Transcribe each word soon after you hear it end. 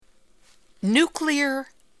Nuclear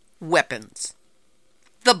weapons.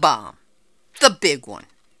 The bomb. The big one.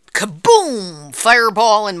 Kaboom!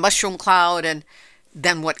 Fireball and mushroom cloud, and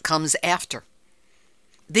then what comes after.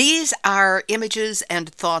 These are images and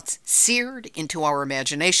thoughts seared into our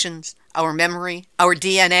imaginations, our memory, our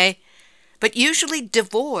DNA, but usually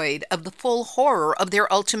devoid of the full horror of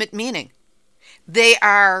their ultimate meaning. They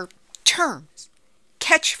are terms,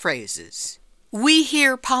 catchphrases. We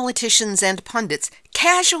hear politicians and pundits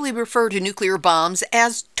casually refer to nuclear bombs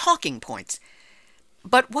as talking points.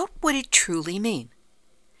 But what would it truly mean?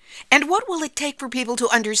 And what will it take for people to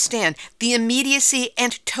understand the immediacy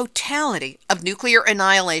and totality of nuclear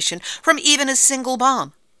annihilation from even a single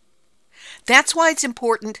bomb? That's why it's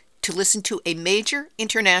important to listen to a major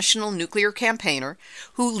international nuclear campaigner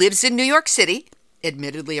who lives in New York City,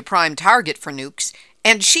 admittedly a prime target for nukes,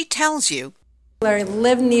 and she tells you, I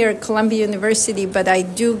live near Columbia University, but I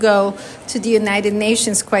do go to the United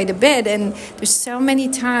Nations quite a bit, and there's so many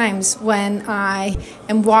times when I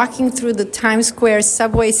am walking through the Times Square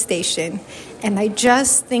subway station, and I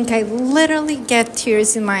just think I literally get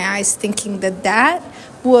tears in my eyes thinking that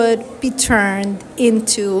would be turned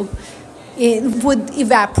into, it would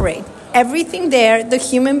evaporate. Everything there, the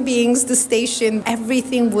human beings, the station,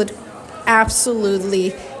 everything would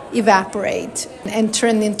absolutely evaporate and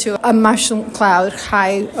turn into a mushroom cloud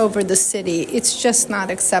high over the city. It's just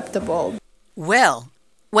not acceptable. Well,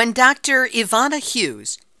 when Dr. Ivana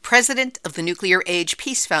Hughes, president of the Nuclear Age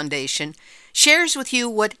Peace Foundation, shares with you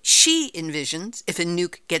what she envisions if a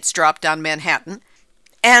nuke gets dropped on Manhattan,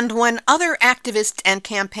 and when other activists and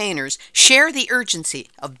campaigners share the urgency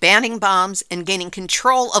of banning bombs and gaining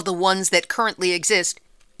control of the ones that currently exist,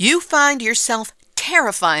 you find yourself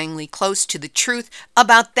terrifyingly close to the truth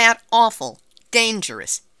about that awful,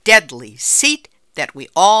 dangerous, deadly seat that we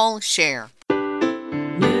all share.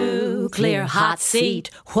 Nuclear hot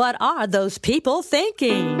seat. What are those people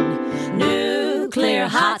thinking? Nuclear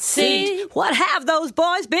hot seat. What have those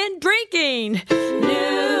boys been drinking?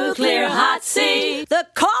 Nuclear hot seat. The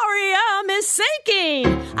corium is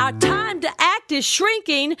sinking. Our time to act is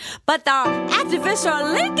shrinking, but our activists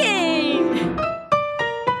are linking.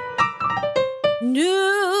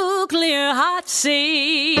 Nuclear hot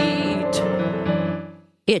seat.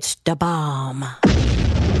 It's the bomb.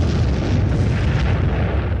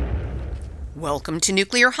 Welcome to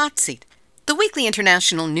Nuclear Hotseat, the weekly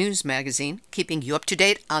international news magazine keeping you up to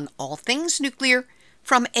date on all things nuclear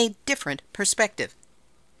from a different perspective.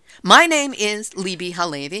 My name is Libby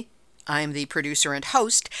Halevi. I'm the producer and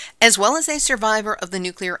host, as well as a survivor of the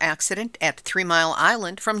nuclear accident at 3 Mile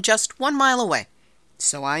Island from just 1 mile away.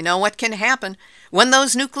 So I know what can happen when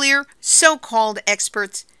those nuclear so-called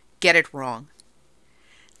experts get it wrong.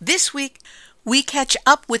 This week, we catch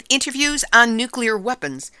up with interviews on nuclear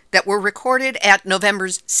weapons that were recorded at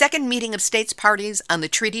November's second meeting of states parties on the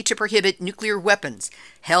Treaty to Prohibit Nuclear Weapons,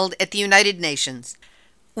 held at the United Nations.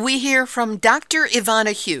 We hear from Dr.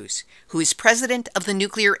 Ivana Hughes, who is president of the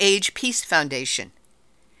Nuclear Age Peace Foundation,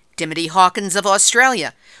 Dimity Hawkins of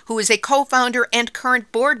Australia, who is a co-founder and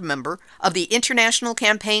current board member of the International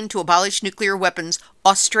Campaign to Abolish Nuclear Weapons,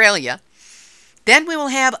 Australia. Then we will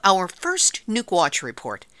have our first Nukewatch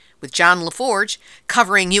report with John LaForge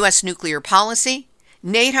covering U.S. nuclear policy,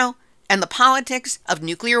 NATO, and the politics of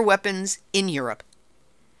nuclear weapons in Europe.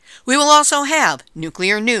 We will also have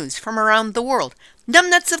nuclear news from around the world,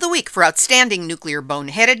 numbnuts of the week for outstanding nuclear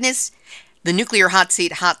boneheadedness, the Nuclear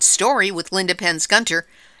Hotseat Hot Story with Linda Pentz Gunter,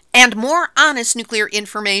 and more honest nuclear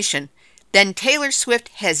information than Taylor Swift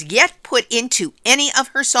has yet put into any of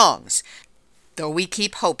her songs, though we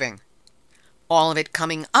keep hoping. All of it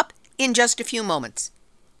coming up in just a few moments.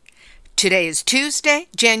 Today is Tuesday,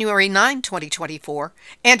 January 9, 2024,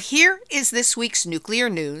 and here is this week's nuclear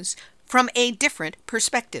news from a different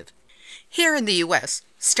perspective. Here in the U.S.,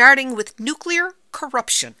 starting with nuclear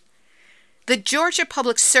corruption. The Georgia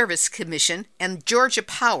Public Service Commission and Georgia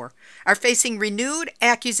Power are facing renewed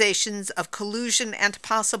accusations of collusion and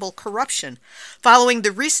possible corruption following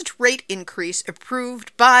the recent rate increase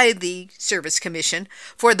approved by the Service Commission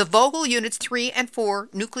for the Vogtle Units 3 and 4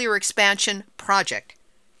 nuclear expansion project.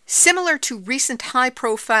 Similar to recent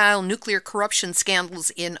high-profile nuclear corruption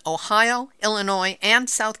scandals in Ohio, Illinois, and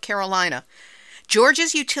South Carolina,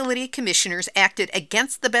 Georgia's utility commissioners acted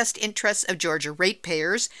against the best interests of Georgia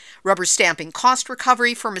ratepayers, rubber-stamping cost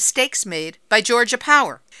recovery for mistakes made by Georgia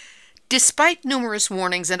Power. Despite numerous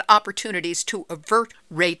warnings and opportunities to avert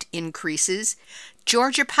rate increases,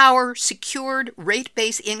 Georgia Power secured rate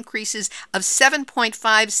base increases of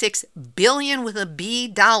 $7.56 billion with a B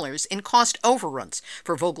dollars in cost overruns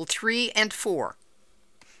for Vogtle 3 and 4.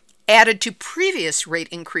 added to previous rate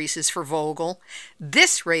increases for Vogtle.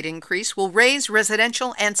 This rate increase will raise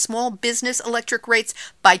residential and small business electric rates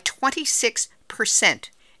by 26%,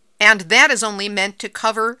 and that is only meant to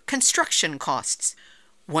cover construction costs.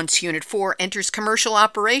 Once Unit 4 enters commercial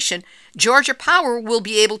operation, Georgia Power will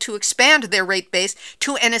be able to expand their rate base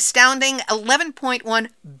to an astounding $11.1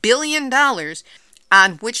 billion,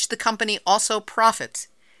 on which the company also profits.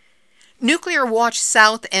 Nuclear Watch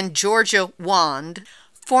South and Georgia WAND,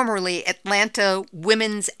 formerly Atlanta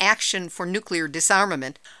Women's Action for Nuclear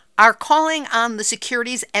Disarmament, are calling on the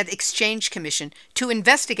Securities and Exchange Commission to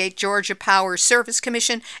investigate Georgia Power Service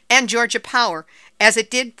Commission and Georgia Power, as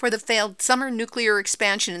it did for the failed summer nuclear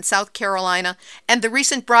expansion in South Carolina and the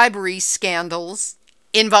recent bribery scandals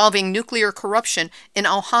involving nuclear corruption in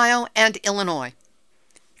Ohio and Illinois.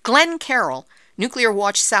 Glenn Carroll, Nuclear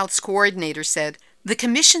Watch South's coordinator, said, "The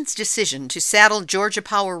Commission's decision to saddle Georgia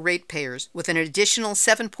Power ratepayers with an additional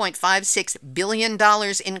 $7.56 billion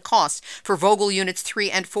in costs for Vogtle Units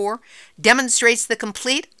 3 and 4 demonstrates the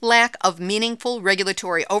complete lack of meaningful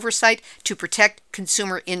regulatory oversight to protect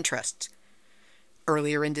consumer interests."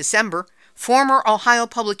 Earlier in December, former Ohio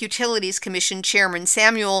Public Utilities Commission Chairman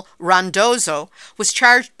Samuel Randazzo was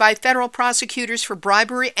charged by federal prosecutors for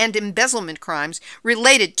bribery and embezzlement crimes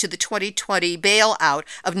related to the 2020 bailout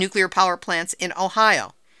of nuclear power plants in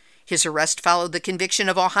Ohio. His arrest followed the conviction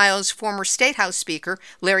of Ohio's former State House Speaker,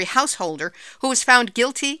 Larry Householder, who was found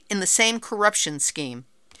guilty in the same corruption scheme.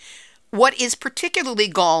 What is particularly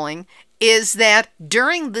galling is that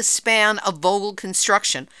during the span of Vogtle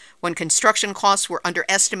construction, when construction costs were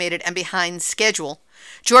underestimated and behind schedule,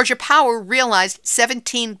 Georgia Power realized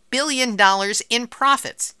 $17 billion in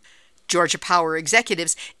profits. Georgia Power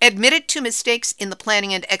executives admitted to mistakes in the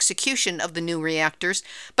planning and execution of the new reactors,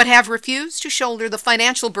 but have refused to shoulder the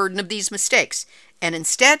financial burden of these mistakes, and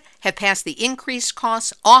instead have passed the increased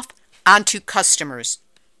costs off onto customers.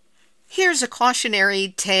 Here's a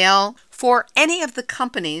cautionary tale for any of the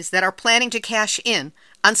companies that are planning to cash in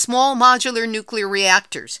on small modular nuclear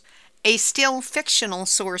reactors, a still fictional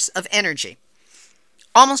source of energy.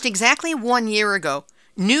 Almost exactly 1 year ago,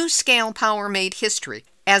 NuScale Power made history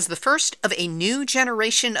as the first of a new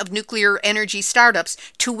generation of nuclear energy startups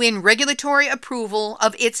to win regulatory approval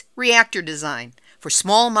of its reactor design for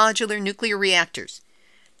small modular nuclear reactors,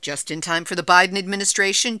 just in time for the Biden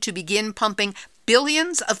administration to begin pumping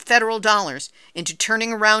billions of federal dollars into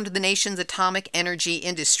turning around the nation's atomic energy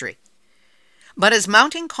industry. But as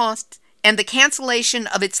mounting costs and the cancellation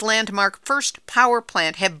of its landmark first power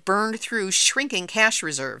plant have burned through shrinking cash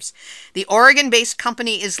reserves, the Oregon-based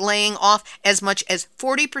company is laying off as much as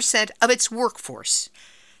 40% of its workforce.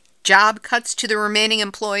 Job cuts to the remaining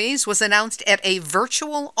employees was announced at a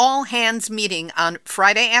virtual all-hands meeting on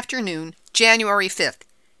Friday afternoon, January 5th.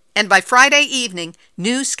 And by Friday evening,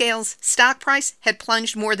 NuScale's stock price had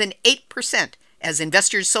plunged more than 8% as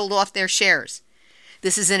investors sold off their shares.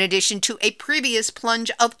 This is in addition to a previous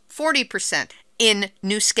plunge of 40% in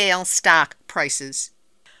NuScale stock prices.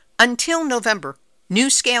 Until November,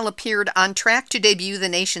 NuScale appeared on track to debut the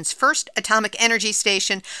nation's first atomic energy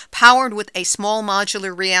station powered with a small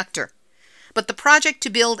modular reactor. But the project to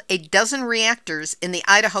build a dozen reactors in the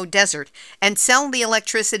Idaho desert and sell the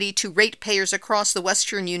electricity to ratepayers across the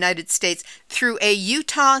western United States through a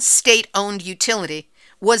Utah state-owned utility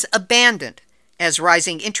was abandoned, as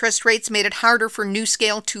rising interest rates made it harder for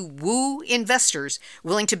NuScale to woo investors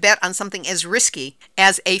willing to bet on something as risky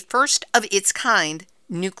as a first-of-its-kind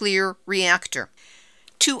nuclear reactor.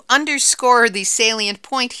 To underscore the salient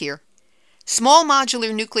point here, small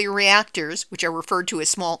modular nuclear reactors, which are referred to as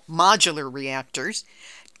small modular reactors,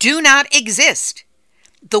 do not exist.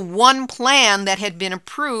 The one plan that had been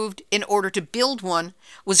approved in order to build one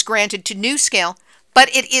was granted to NuScale,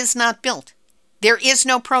 but it is not built. There is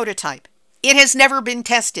no prototype. It has never been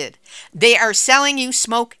tested. They are selling you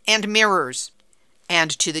smoke and mirrors.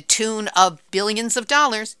 And to the tune of billions of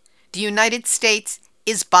dollars, the United States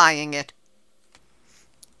is buying it.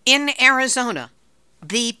 In Arizona,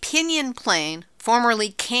 the Pinyon Plain, formerly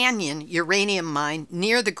Canyon uranium mine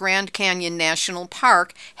near the Grand Canyon National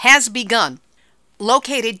Park, has begun.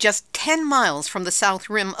 Located just 10 miles from the south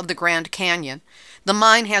rim of the Grand Canyon, the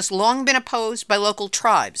mine has long been opposed by local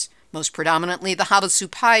tribes, most predominantly the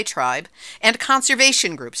Havasupai tribe, and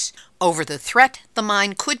conservation groups, over the threat the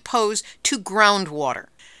mine could pose to groundwater.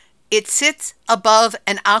 It sits above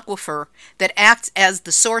an aquifer that acts as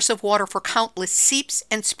the source of water for countless seeps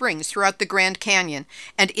and springs throughout the Grand Canyon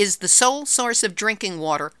and is the sole source of drinking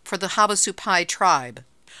water for the Havasupai tribe.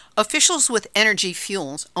 Officials with Energy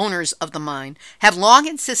Fuels, owners of the mine, have long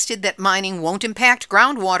insisted that mining won't impact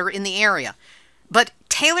groundwater in the area. But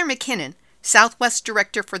Taylor McKinnon, Southwest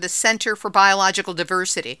Director for the Center for Biological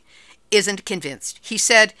Diversity, isn't convinced. He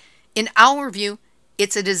said, "In our view,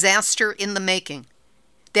 it's a disaster in the making.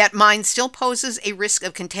 That mine still poses a risk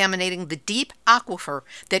of contaminating the deep aquifer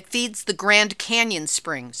that feeds the Grand Canyon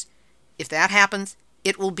springs. If that happens,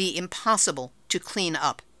 it will be impossible to clean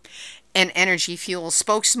up." An Energy Fuel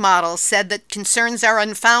spokesmodel said that concerns are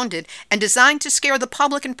unfounded and designed to scare the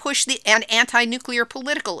public and push an anti-nuclear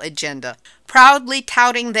political agenda, proudly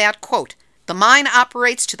touting that, quote, "the mine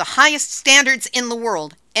operates to the highest standards in the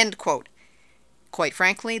world," end quote. Quite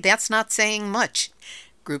frankly, that's not saying much.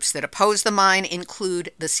 Groups that oppose the mine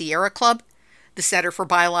include the Sierra Club, the Center for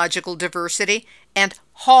Biological Diversity, and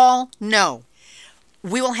Hall No.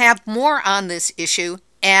 We will have more on this issue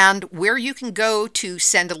and where you can go to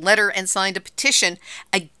send a letter and sign a petition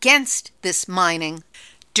against this mining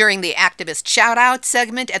during the activist shout-out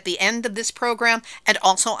segment at the end of this program, and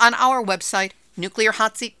also on our website,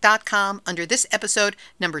 nuclearhotseat.com, under this episode,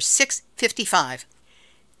 number 655.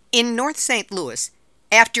 In North St. Louis,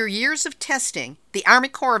 after years of testing, the Army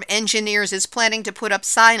Corps of Engineers is planning to put up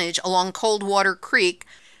signage along Coldwater Creek,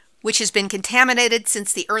 which has been contaminated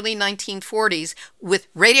since the early 1940s with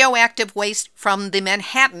radioactive waste from the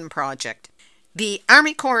Manhattan Project. The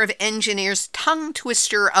Army Corps of Engineers' tongue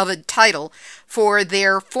twister of a title for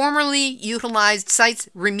their formerly utilized Sites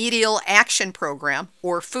Remedial Action Program,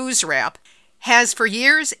 or FUSRAP, has for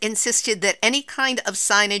years insisted that any kind of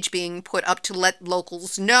signage being put up to let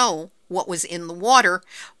locals know what was in the water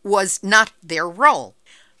was not their role.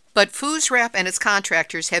 But FUSRAP and its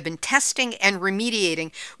contractors have been testing and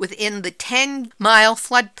remediating within the 10-mile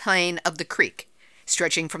floodplain of the creek,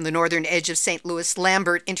 stretching from the northern edge of St. Louis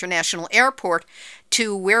Lambert International Airport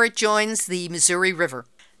to where it joins the Missouri River.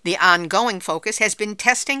 The ongoing focus has been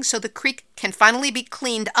testing so the creek can finally be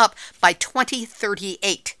cleaned up by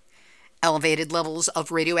 2038. Elevated levels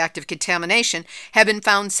of radioactive contamination have been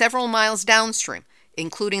found several miles downstream,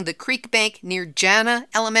 including the creek bank near Jana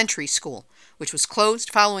Elementary School, which was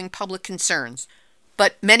closed following public concerns.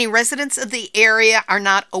 But many residents of the area are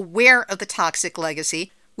not aware of the toxic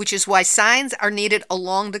legacy, which is why signs are needed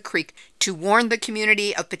along the creek to warn the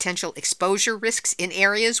community of potential exposure risks in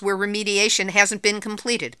areas where remediation hasn't been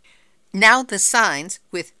completed. Now the signs,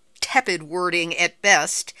 with tepid wording at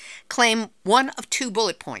best, claim one of two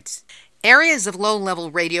bullet points. Areas of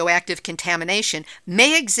low-level radioactive contamination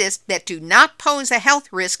may exist that do not pose a health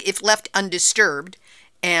risk if left undisturbed,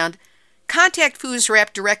 and contact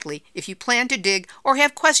FUSRAP directly if you plan to dig or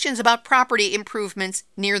have questions about property improvements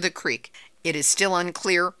near the creek. It is still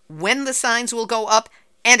unclear when the signs will go up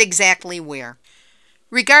and exactly where.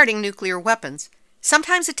 Regarding nuclear weapons,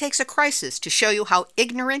 sometimes it takes a crisis to show you how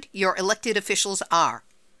ignorant your elected officials are.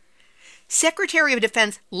 Secretary of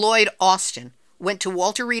Defense Lloyd Austin went to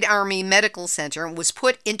Walter Reed Army Medical Center and was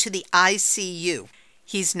put into the ICU.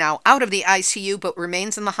 He's now out of the ICU but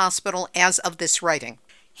remains in the hospital as of this writing.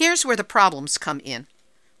 Here's where the problems come in.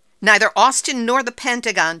 Neither Austin nor the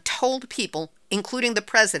Pentagon told people, including the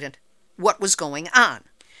president, what was going on.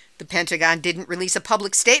 The Pentagon didn't release a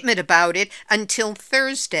public statement about it until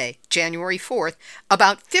Thursday, January 4th,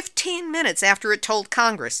 about 15 minutes after it told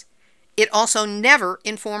Congress. It also never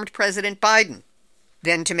informed President Biden.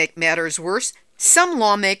 Then, to make matters worse, some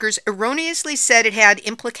lawmakers erroneously said it had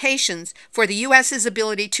implications for the U.S.'s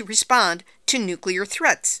ability to respond to nuclear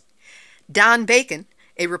threats. Don Bacon,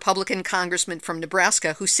 a Republican congressman from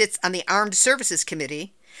Nebraska who sits on the Armed Services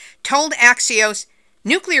Committee, told Axios,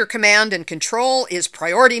 "Nuclear command and control is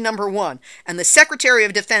priority number one, and the Secretary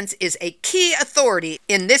of Defense is a key authority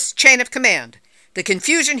in this chain of command. The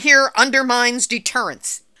confusion here undermines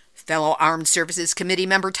deterrence." Fellow Armed Services Committee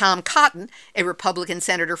member Tom Cotton, a Republican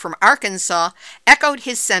senator from Arkansas, echoed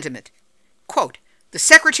his sentiment. Quote, "The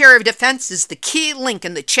Secretary of Defense is the key link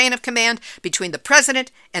in the chain of command between the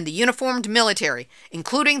President and the uniformed military,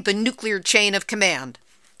 including the nuclear chain of command."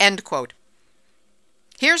 End quote.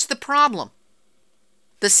 Here's the problem.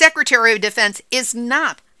 The Secretary of Defense is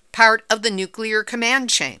not part of the nuclear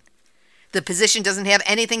command chain. The position doesn't have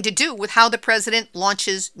anything to do with how the President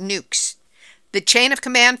launches nukes. The chain of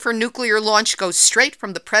command for nuclear launch goes straight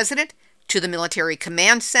from the President to the Military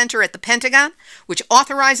Command Center at the Pentagon, which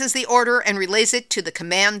authorizes the order and relays it to the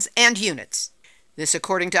commands and units. This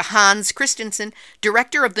according to Hans Christensen,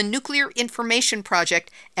 director of the Nuclear Information Project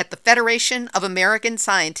at the Federation of American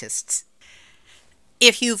Scientists.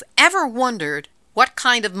 If you've ever wondered what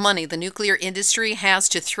kind of money the nuclear industry has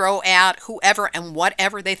to throw at whoever and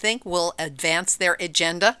whatever they think will advance their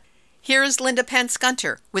agenda, here's Linda Pentz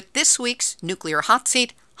Gunter with this week's Nuclear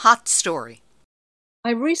Hotseat Hot Story. I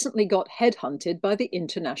recently got headhunted by the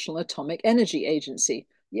International Atomic Energy Agency.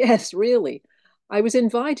 Yes, really. I was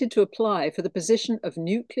invited to apply for the position of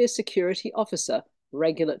Nuclear Security Officer,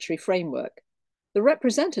 Regulatory Framework. The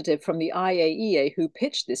representative from the IAEA who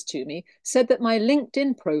pitched this to me said that my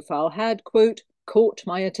LinkedIn profile had, quote, caught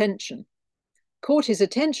my attention. Caught his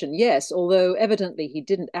attention, yes, although evidently he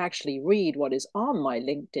didn't actually read what is on my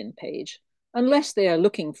LinkedIn page, unless they are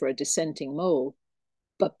looking for a dissenting mole.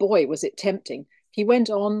 But boy, was it tempting. He went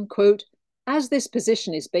on, quote, as this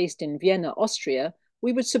position is based in Vienna, Austria,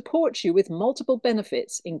 we would support you with multiple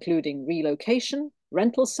benefits, including relocation,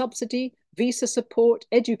 rental subsidy, visa support,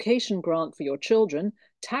 education grant for your children,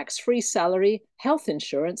 tax-free salary, health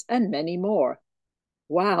insurance, and many more.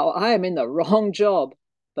 Wow, I am in the wrong job,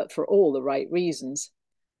 but for all the right reasons.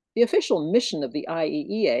 The official mission of the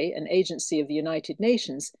IAEA, an agency of the United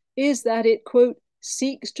Nations, is that it, quote,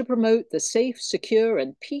 seeks to promote the safe, secure,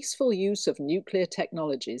 and peaceful use of nuclear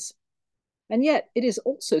technologies. And yet it is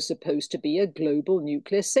also supposed to be a global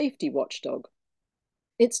nuclear safety watchdog.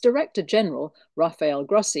 Its Director General, Rafael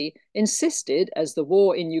Grossi, insisted, as the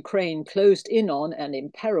war in Ukraine closed in on and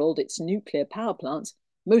imperiled its nuclear power plants,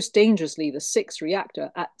 most dangerously the 6th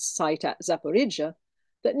reactor site at Zaporizhzhia,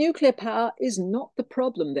 that nuclear power is not the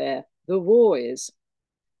problem there, the war is.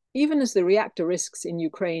 Even as the reactor risks in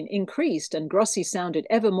Ukraine increased and Grossi sounded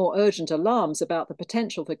ever more urgent alarms about the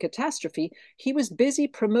potential for catastrophe, he was busy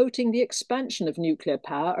promoting the expansion of nuclear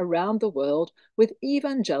power around the world with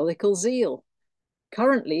evangelical zeal.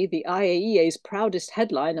 Currently, the IAEA's proudest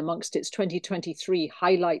headline amongst its 2023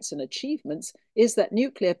 highlights and achievements is that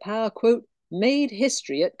nuclear power, quote, made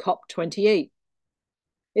history at COP28.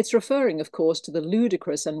 It's referring, of course, to the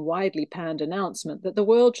ludicrous and widely panned announcement that the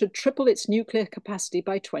world should triple its nuclear capacity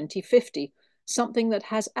by 2050, something that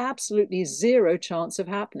has absolutely zero chance of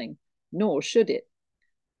happening, nor should it.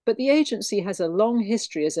 But the agency has a long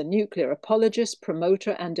history as a nuclear apologist,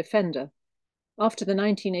 promoter, and defender. After the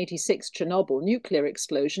 1986 Chernobyl nuclear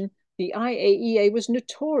explosion, the IAEA was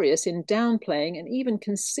notorious in downplaying and even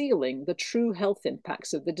concealing the true health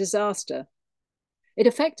impacts of the disaster. It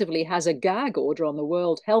effectively has a gag order on the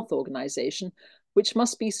World Health Organization, which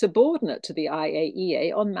must be subordinate to the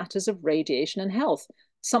IAEA on matters of radiation and health,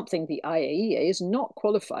 something the IAEA is not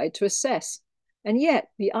qualified to assess. And yet,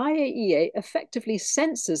 the IAEA effectively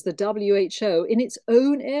censors the WHO in its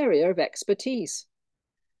own area of expertise.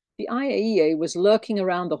 The IAEA was lurking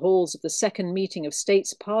around the halls of the second meeting of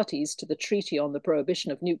states parties to the Treaty on the Prohibition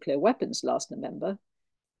of Nuclear Weapons last November.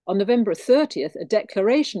 On November 30th, a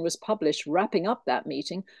declaration was published wrapping up that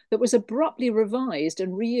meeting that was abruptly revised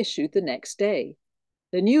and reissued the next day.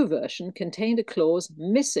 The new version contained a clause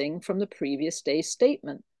missing from the previous day's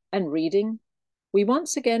statement and reading, we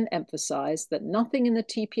once again emphasize that nothing in the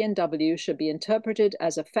TPNW should be interpreted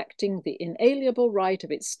as affecting the inalienable right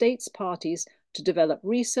of its states parties to develop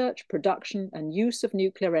research, production, and use of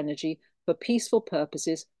nuclear energy for peaceful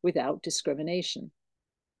purposes without discrimination.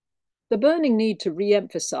 The burning need to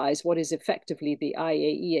re-emphasize what is effectively the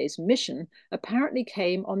IAEA's mission apparently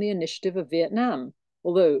came on the initiative of Vietnam,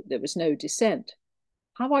 although there was no dissent.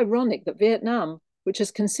 How ironic that Vietnam, which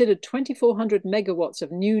has considered 2,400 megawatts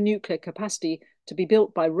of new nuclear capacity to be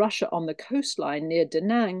built by Russia on the coastline near Da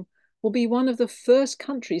Nang, will be one of the first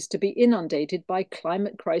countries to be inundated by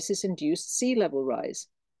climate crisis-induced sea level rise.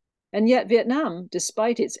 And yet Vietnam,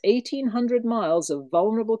 despite its 1,800 miles of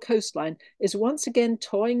vulnerable coastline, is once again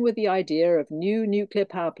toying with the idea of new nuclear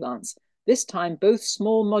power plants, this time both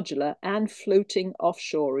small modular and floating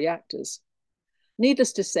offshore reactors.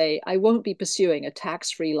 Needless to say, I won't be pursuing a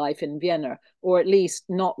tax-free life in Vienna, or at least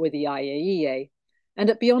not with the IAEA. And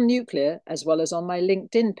at Beyond Nuclear, as well as on my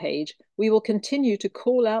LinkedIn page, we will continue to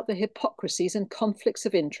call out the hypocrisies and conflicts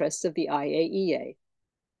of interest of the IAEA.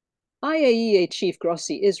 IAEA Chief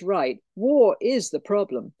Grossi is right. War is the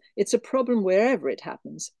problem. It's a problem wherever it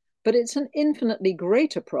happens, but it's an infinitely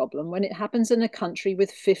greater problem when it happens in a country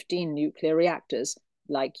with 15 nuclear reactors,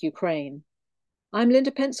 like Ukraine. I'm Linda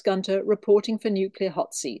Pentz Gunter, reporting for Nuclear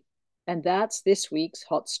Hotseat, and that's this week's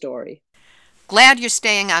hot story. Glad you're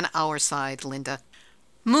staying on our side, Linda.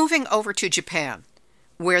 Moving over to Japan,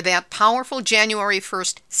 where that powerful January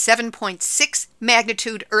 1st 7.6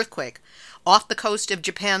 magnitude earthquake off the coast of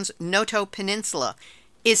Japan's Noto Peninsula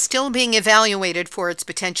is still being evaluated for its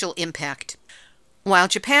potential impact. While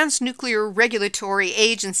Japan's Nuclear Regulatory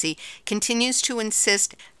Agency continues to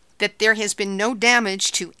insist that there has been no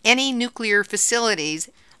damage to any nuclear facilities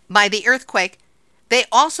by the earthquake, they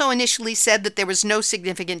also initially said that there was no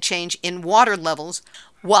significant change in water levels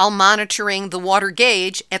while monitoring the water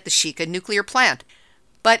gauge at the Shika nuclear plant.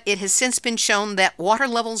 But it has since been shown that water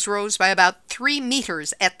levels rose by about 3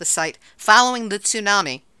 meters at the site following the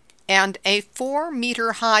tsunami, and a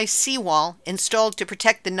 4-meter-high seawall installed to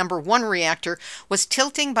protect the number 1 reactor was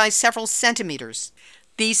tilting by several centimeters.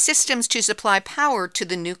 These systems to supply power to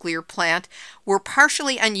the nuclear plant were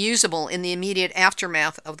partially unusable in the immediate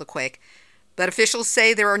aftermath of the quake, but officials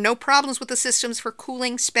say there are no problems with the systems for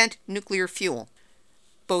cooling spent nuclear fuel.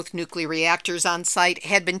 Both nuclear reactors on site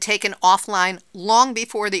had been taken offline long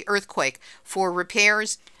before the earthquake for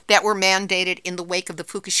repairs that were mandated in the wake of the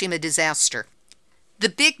Fukushima disaster. The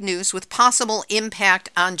big news with possible impact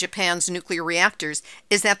on Japan's nuclear reactors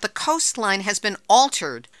is that the coastline has been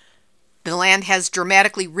altered. The land has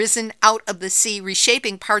dramatically risen out of the sea,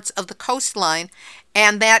 reshaping parts of the coastline,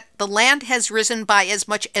 and that the land has risen by as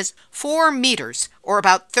much as 4 meters, or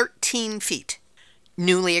about 13 feet.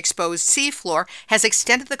 Newly exposed seafloor has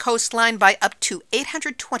extended the coastline by up to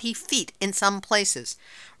 820 feet in some places,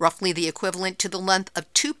 roughly the equivalent to the length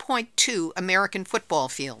of 2.2 American football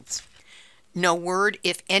fields. No word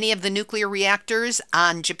if any of the nuclear reactors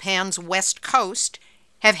on Japan's west coast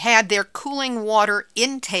have had their cooling water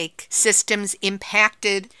intake systems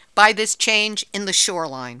impacted by this change in the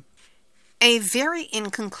shoreline. A very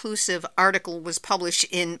inconclusive article was published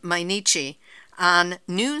in Mainichi on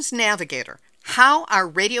News Navigator. How are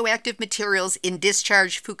radioactive materials in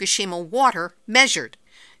discharged Fukushima water measured?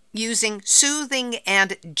 Using soothing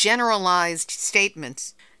and generalized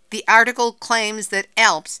statements, the article claims that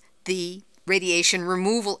ALPS, the radiation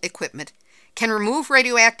removal equipment, can remove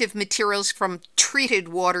radioactive materials from treated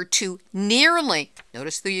water to nearly,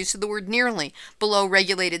 notice the use of the word nearly, below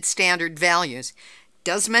regulated standard values.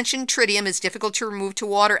 Does mention tritium is difficult to remove to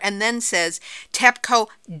water, and then says TEPCO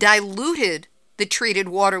diluted the treated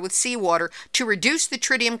water with seawater to reduce the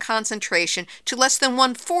tritium concentration to less than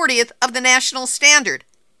 1/40th of the national standard.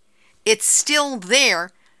 It's still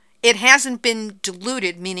there. It hasn't been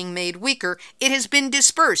diluted, meaning made weaker. It has been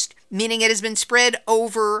dispersed, meaning it has been spread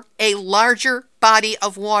over a larger body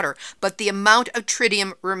of water, but the amount of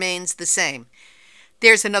tritium remains the same.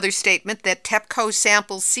 There's another statement that TEPCO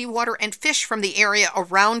samples seawater and fish from the area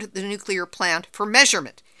around the nuclear plant for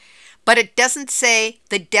measurement, but it doesn't say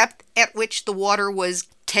the depth at which the water was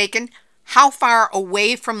taken, how far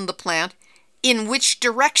away from the plant, in which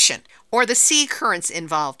direction, or the sea currents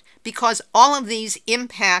involved, because all of these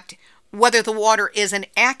impact whether the water is an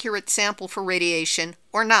accurate sample for radiation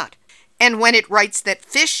or not. And when it writes that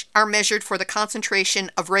fish are measured for the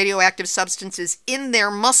concentration of radioactive substances in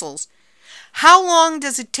their muscles, how long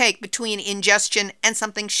does it take between ingestion and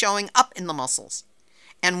something showing up in the muscles?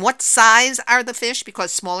 And what size are the fish,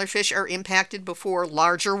 because smaller fish are impacted before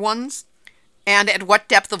larger ones? And at what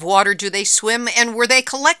depth of water do they swim, and were they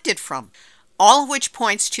collected from? All of which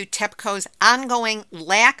points to TEPCO's ongoing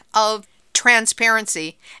lack of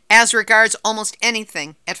transparency as regards almost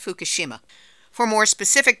anything at Fukushima. For more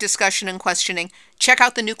specific discussion and questioning, check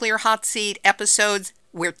out the Nuclear Hotseat episodes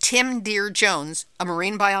where Tim Deere-Jones, a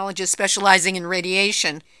marine biologist specializing in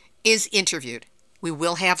radiation, is interviewed. We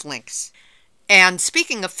will have links. And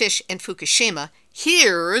speaking of fish and Fukushima,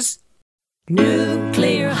 here's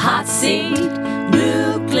Nuclear Hotseat,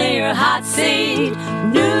 Nuclear Hotseat,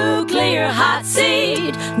 Nuclear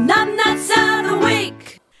Hotseat, numbnuts of the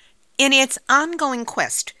week. In its ongoing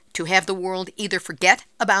quest to have the world either forget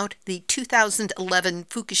about the 2011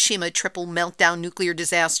 Fukushima triple meltdown nuclear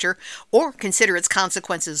disaster or consider its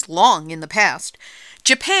consequences long in the past,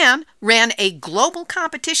 Japan ran a global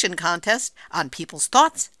competition contest on people's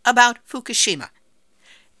thoughts about Fukushima.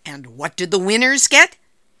 And what did the winners get?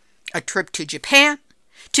 A trip to Japan,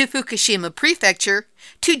 to Fukushima Prefecture,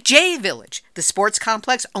 to J Village, the sports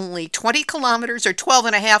complex only 20 kilometers or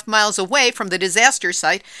 12.5 miles away from the disaster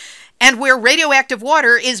site, and where radioactive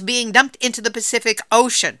water is being dumped into the Pacific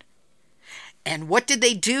Ocean. And what did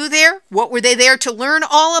they do there? What were they there to learn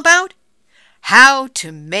all about? How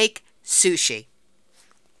to make sushi.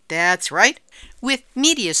 That's right, with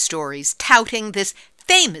media stories touting this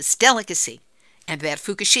famous delicacy, and that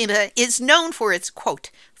Fukushima is known for its, quote,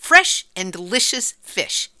 fresh and delicious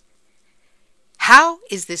fish. How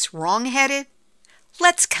is this wrong-headed?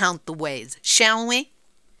 Let's count the ways, shall we?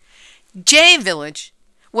 J Village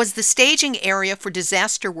was the staging area for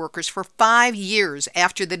disaster workers for 5 years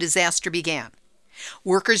after the disaster began.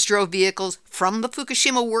 Workers drove vehicles from the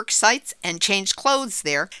Fukushima work sites and changed clothes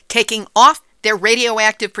there, taking off their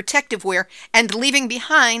radioactive protective wear and leaving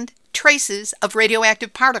behind traces of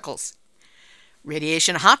radioactive particles.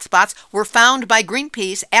 Radiation hotspots were found by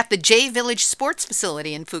Greenpeace at the J Village Sports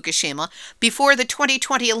Facility in Fukushima before the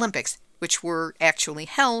 2020 Olympics, which were actually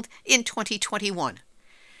held in 2021.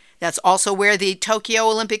 That's also where the Tokyo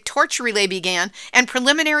Olympic torch relay began, and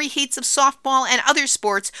preliminary heats of softball and other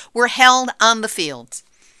sports were held on the fields.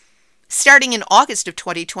 Starting in August of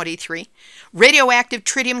 2023, radioactive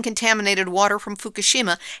tritium-contaminated water from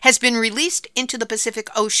Fukushima has been released into the Pacific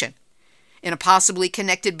Ocean. In a possibly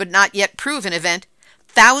connected but not yet proven event,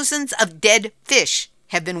 thousands of dead fish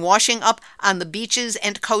have been washing up on the beaches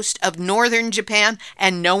and coast of northern Japan,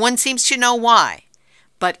 and no one seems to know why.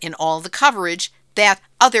 But in all the coverage, that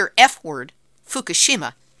other F word,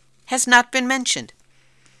 Fukushima, has not been mentioned.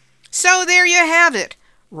 So there you have it.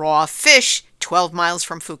 Raw fish 12 miles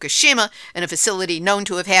from Fukushima, in a facility known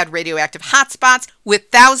to have had radioactive hotspots,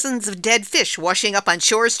 with thousands of dead fish washing up on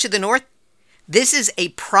shores to the north. This is a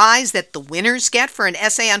prize that the winners get for an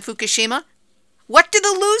essay on Fukushima? What do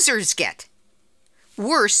the losers get?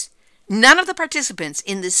 Worse, none of the participants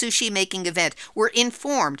in the sushi-making event were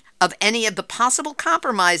informed of any of the possible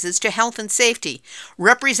compromises to health and safety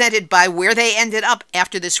represented by where they ended up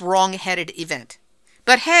after this wrong-headed event.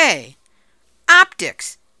 But hey,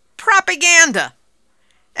 optics, propaganda.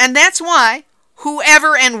 And that's why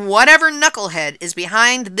whoever and whatever knucklehead is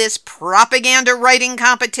behind this propaganda writing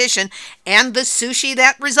competition and the sushi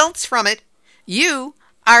that results from it, you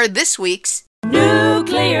are this week's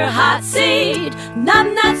Nuclear Hotseat,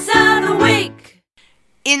 numbnuts of the week.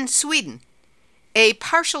 In Sweden, a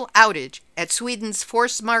partial outage at Sweden's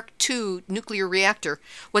Forsmark 2 nuclear reactor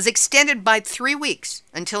was extended by 3 weeks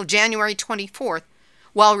until January 24th,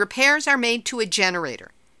 while repairs are made to a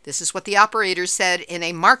generator. This is what the operator said in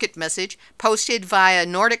a market message posted via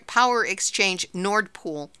Nordic Power Exchange Nord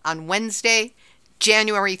Pool on Wednesday,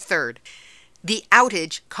 January 3rd. The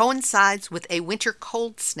outage coincides with a winter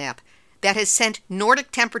cold snap that has sent Nordic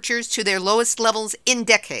temperatures to their lowest levels in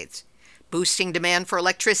decades, boosting demand for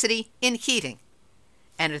electricity in heating.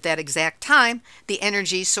 And at that exact time, the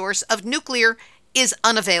energy source of nuclear is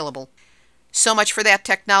unavailable. So much for that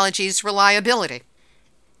technology's reliability.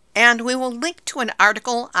 And we will link to an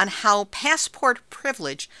article on how passport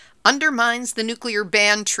privilege undermines the nuclear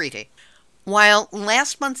ban treaty. While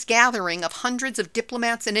last month's gathering of hundreds of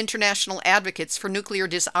diplomats and international advocates for nuclear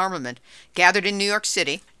disarmament gathered in New York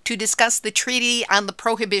City to discuss the Treaty on the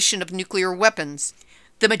Prohibition of Nuclear Weapons,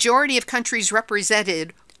 the majority of countries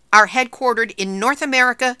represented are headquartered in North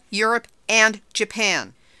America, Europe, and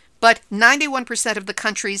Japan. But 91% of the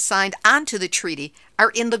countries signed onto the treaty are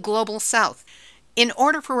in the global south. In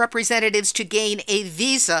order for representatives to gain a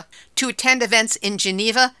visa to attend events in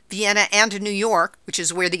Geneva, Vienna, and New York, which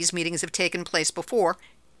is where these meetings have taken place before,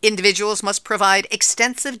 individuals must provide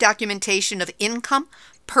extensive documentation of income,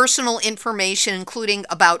 personal information including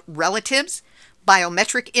about relatives,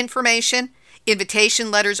 biometric information,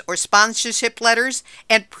 invitation letters or sponsorship letters,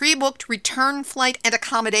 and pre-booked return flight and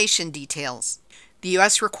accommodation details. The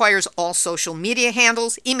U.S. requires all social media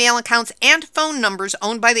handles, email accounts, and phone numbers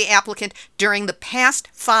owned by the applicant during the past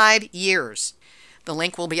 5 years. The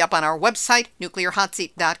link will be up on our website,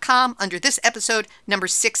 nuclearhotseat.com, under this episode, number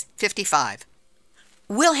 655.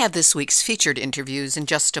 We'll have this week's featured interviews in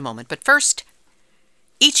just a moment, but first,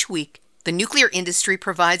 each week, the nuclear industry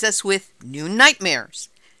provides us with new nightmares.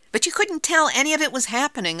 But you couldn't tell any of it was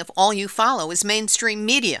happening if all you follow is mainstream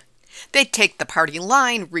media. They'd take the party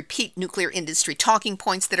line, repeat nuclear industry talking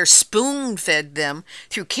points that are spoon-fed them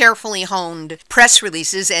through carefully honed press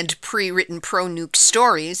releases and pre-written pro-nuke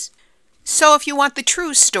stories. So if you want the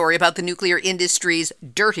true story about the nuclear industry's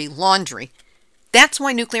dirty laundry, that's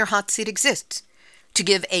why Nuclear Hotseat exists. To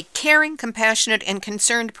give a caring, compassionate, and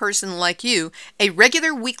concerned person like you a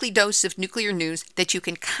regular weekly dose of nuclear news that you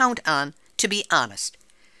can count on to be honest.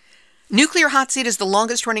 Nuclear Hotseat is the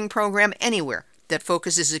longest-running program anywhere that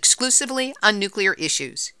focuses exclusively on nuclear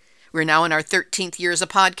issues. We're now in our 13th year as a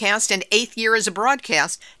podcast and 8th year as a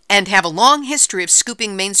broadcast, and have a long history of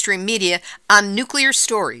scooping mainstream media on nuclear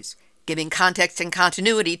stories, giving context and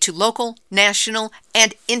continuity to local, national,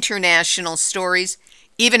 and international stories,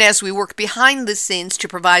 even as we work behind the scenes to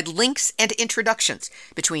provide links and introductions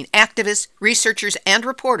between activists, researchers, and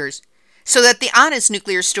reporters, so that the honest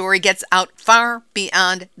nuclear story gets out far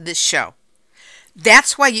beyond this show.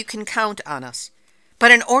 That's why you can count on us.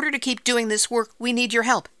 But in order to keep doing this work, we need your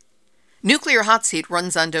help. Nuclear Hotseat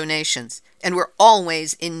runs on donations, and we're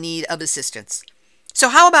always in need of assistance. So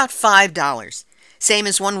how about $5? Same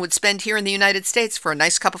as one would spend here in the United States for a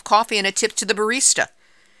nice cup of coffee and a tip to the barista.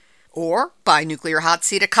 Or buy Nuclear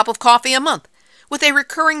Hotseat a cup of coffee a month with a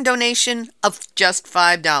recurring donation of just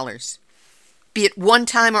 $5. Be it one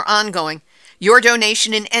time or ongoing, your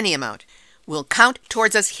donation in any amount will count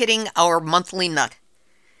towards us hitting our monthly nut.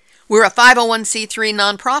 We're a 501c3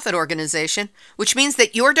 nonprofit organization, which means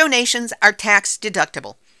that your donations are tax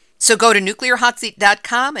deductible. So go to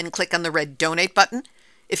nuclearhotseat.com and click on the red donate button.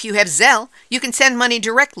 If you have Zelle, you can send money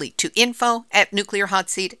directly to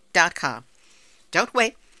info@nuclearhotseat.com. Don't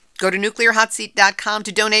wait. Go to nuclearhotseat.com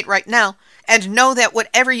to donate right now and know that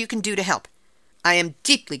whatever you can do to help, I am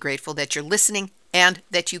deeply grateful that you're listening and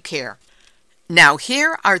that you care. Now,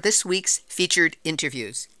 here are this week's featured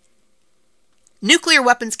interviews. Nuclear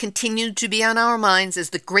weapons continue to be on our minds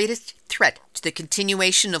as the greatest threat to the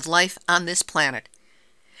continuation of life on this planet.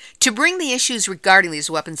 To bring the issues regarding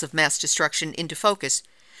these weapons of mass destruction into focus,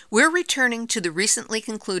 we're returning to the recently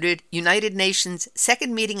concluded United Nations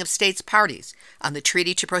Second Meeting of States Parties on the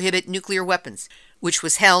Treaty to Prohibit Nuclear Weapons, which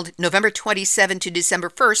was held November 27 to December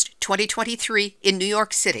 1st, 2023 in New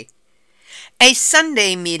York City. A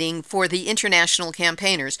Sunday meeting for the international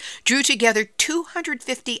campaigners drew together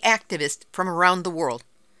 250 activists from around the world.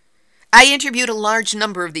 I interviewed a large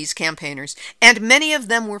number of these campaigners, and many of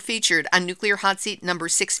them were featured on Nuclear Hotseat number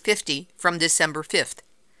 650 from December 5th.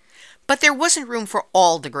 But there wasn't room for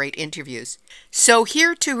all the great interviews. So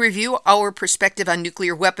here to review our perspective on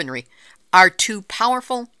nuclear weaponry are two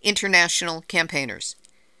powerful international campaigners.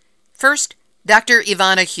 First, Dr.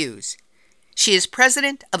 Ivana Hughes. She is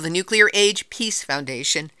president of the Nuclear Age Peace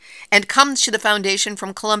Foundation and comes to the foundation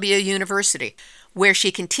from Columbia University, where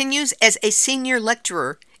she continues as a senior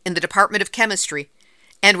lecturer in the Department of Chemistry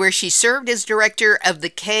and where she served as director of the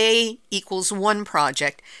K=1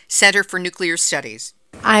 project, Center for Nuclear Studies.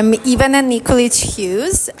 I'm Ivana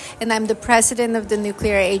Hughes, and I'm the president of the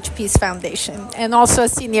Nuclear Age Peace Foundation and also a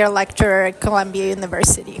senior lecturer at Columbia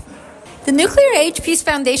University. The Nuclear Age Peace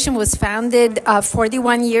Foundation was founded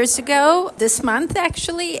 41 years ago, this month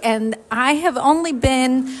actually, and I have only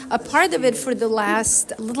been a part of it for the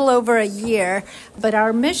last little over a year. But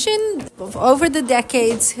our mission over the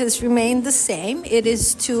decades has remained the same. It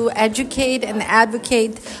is to educate and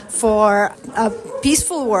advocate for a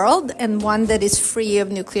peaceful world and one that is free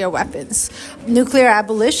of nuclear weapons. Nuclear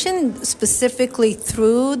abolition, specifically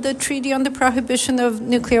through the Treaty on the Prohibition of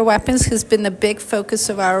Nuclear Weapons, has been a big focus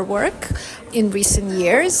of our work in recent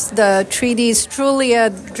years. The treaty is truly a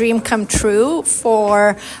dream come true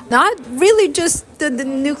for not really just the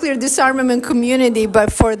nuclear disarmament community,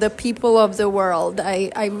 but for the people of the world.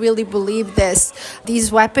 I really believe this.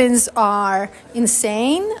 These weapons are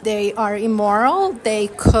insane. They are immoral. They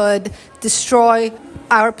could destroy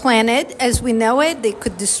our planet as we know it. They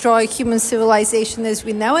could destroy human civilization as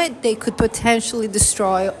we know it. They could potentially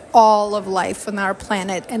destroy all of life on our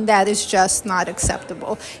planet, and that is just not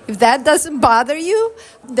acceptable. If that doesn't bother you,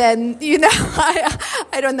 then,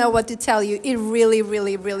 I don't know what to tell you. It really,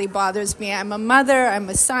 really, really bothers me. I'm a mother, I'm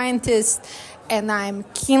a scientist, and I'm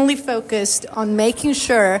keenly focused on making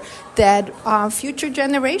sure that future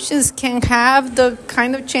generations can have the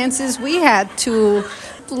kind of chances we had to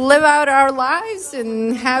live out our lives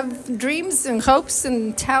and have dreams and hopes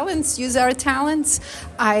and talents, use our talents.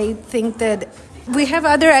 I think that we have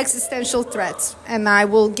other existential threats, and I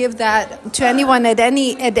will give that to anyone at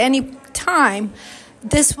any time.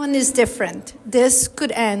 This one is different. This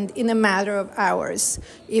could end in a matter of hours.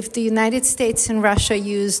 If the United States and Russia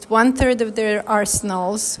used 1/3 of their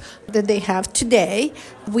arsenals that they have today,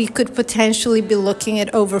 we could potentially be looking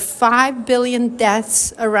at over 5 billion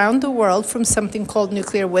deaths around the world from something called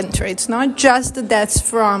nuclear winter. It's not just the deaths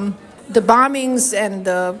from the bombings and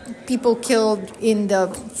the people killed in the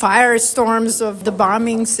firestorms of the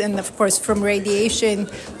bombings and, of course, from radiation,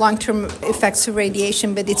 long-term effects of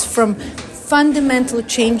radiation, but it's from fundamental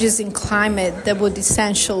changes in climate that would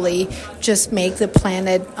essentially just make the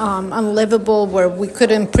planet unlivable, where we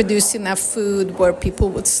couldn't produce enough food, where people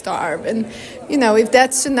would starve. And, if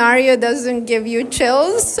that scenario doesn't give you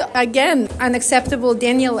chills, again, unacceptable.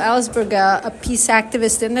 Daniel Ellsberg, a peace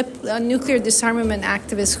activist and a nuclear disarmament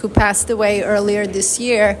activist who passed away earlier this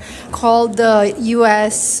year, called the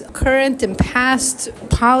U.S. current and past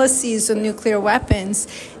policies on nuclear weapons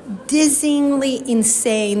dizzyingly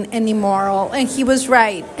insane and immoral. And he was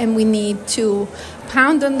right. And we need to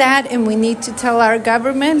pound on that, and we need to tell our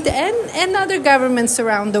government and other governments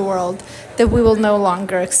around the world that we will no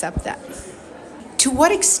longer accept that. To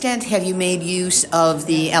what extent have you made use of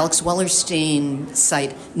the Alex Wellerstein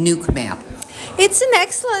site, Nuke Map? It's an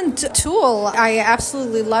excellent tool. I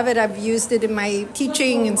absolutely love it. I've used it in my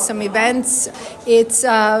teaching and some events. It's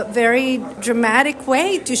a very dramatic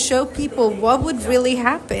way to show people what would really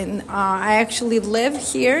happen. I actually live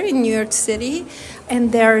here in New York City,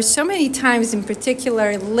 and there are so many times, in particular,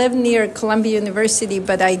 I live near Columbia University,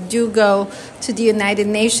 but I do go to the United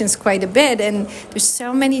Nations quite a bit, and there's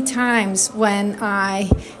so many times when I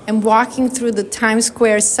am walking through the Times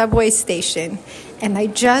Square subway station, and I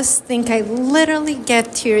just think I literally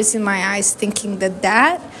get tears in my eyes thinking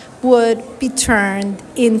that would be turned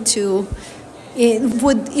into, it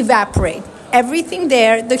would evaporate. Everything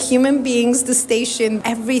there, the human beings, the station,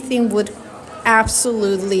 everything would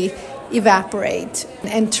absolutely evaporate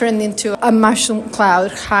and turn into a mushroom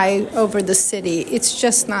cloud high over the city. It's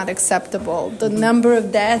just not acceptable. The number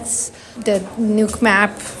of deaths that Nuke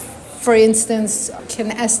Map, for instance,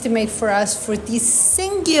 can estimate for us for these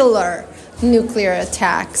singular nuclear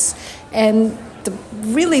attacks. And the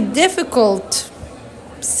really difficult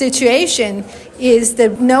situation is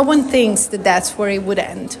that no one thinks that that's where it would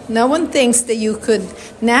end. No one thinks that you could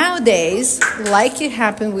nowadays, like it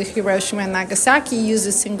happened with Hiroshima and Nagasaki, use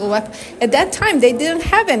a single weapon. At that time, they didn't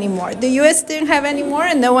have any more. The U.S. didn't have any more,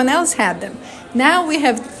 and no one else had them. Now we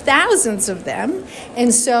have thousands of them,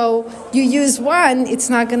 and so you use one, it's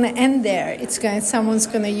not going to end there. Someone's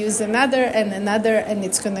going to use another, and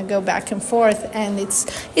it's going to go back and forth, and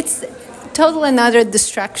it's total and utter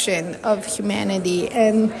destruction of humanity.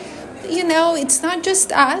 And it's not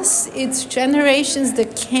just us, it's generations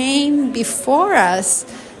that came before us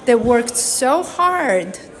that worked so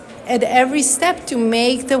hard at every step to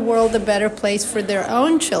make the world a better place for their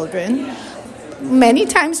own children. Many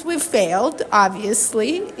times we've failed,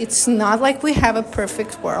 obviously. It's not like we have a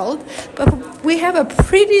perfect world, but we have a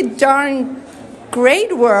pretty darn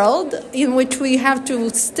great world in which we have to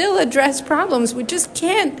still address problems. We just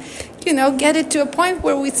can't, get it to a point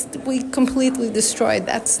where we completely destroy.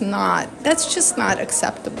 That's just not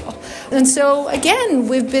acceptable. And so, again,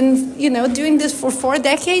 we've been, doing this for 4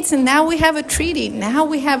 decades, and now we have a treaty. Now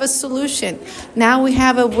we have a solution. Now we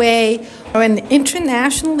have a way, an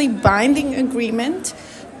internationally binding agreement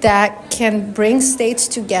that can bring states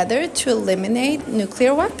together to eliminate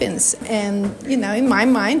nuclear weapons. And, in my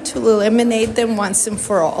mind, to eliminate them once and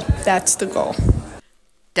for all. That's the goal.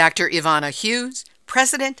 Dr. Ivana Hughes,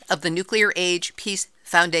 President of the Nuclear Age Peace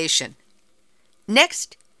Foundation.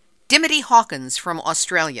 Next, Dimity Hawkins from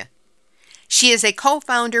Australia. She is a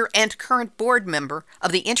co-founder and current board member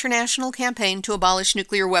of the International Campaign to Abolish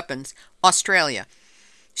Nuclear Weapons, Australia.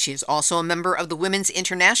 She is also a member of the Women's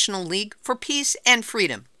International League for Peace and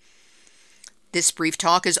Freedom. This brief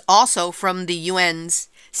talk is also from the UN's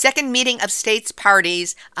second meeting of states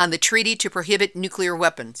parties on the Treaty to Prohibit Nuclear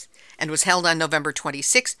Weapons, and was held on November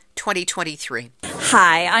 26, 2023.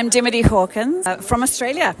 Hi, I'm Dimity Hawkins from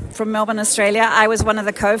Australia, from Melbourne, Australia. I was one of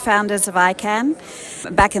the co-founders of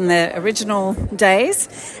ICAN back in the original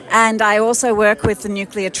days, and I also work with the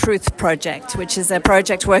Nuclear Truth Project, which is a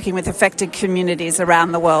project working with affected communities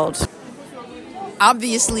around the world.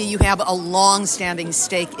 Obviously, you have a long-standing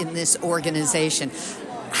stake in this organization.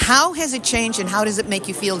 How has it changed, and how does it make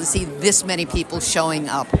you feel to see this many people showing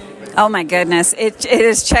up? Oh my goodness, it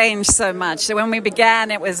has changed so much. So when we began,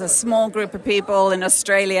 it was a small group of people in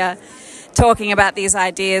Australia talking about these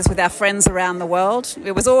ideas with our friends around the world.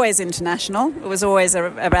 It was always international. It was always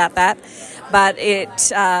about that. But it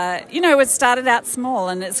started out small,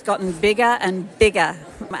 and it's gotten bigger and bigger.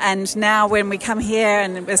 And now when we come here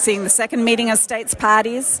and we're seeing the second meeting of states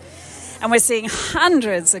parties, and we're seeing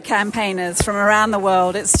hundreds of campaigners from around the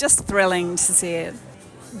world, it's just thrilling to see it.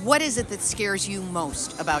 What is it that scares you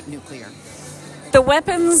most about nuclear? The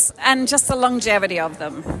weapons and just the longevity of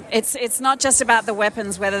them. It's not just about the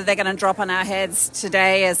weapons, whether they're going to drop on our heads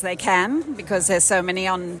today as they can, because there's so many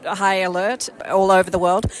on high alert all over the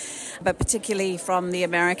world, but particularly from the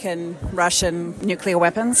American, Russian nuclear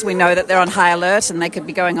weapons. We know that they're on high alert and they could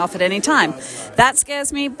be going off at any time. That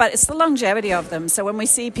scares me, but it's the longevity of them. So when we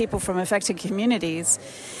see people from affected communities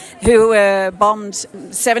who were bombed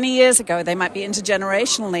 70 years ago, they might be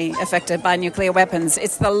intergenerationally affected by nuclear weapons.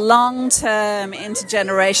 It's the long-term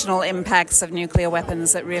intergenerational impacts of nuclear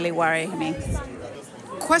weapons that really worry me.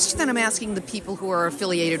 Question that I'm asking the people who are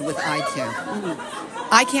affiliated with ICAN.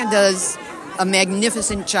 ICAN does a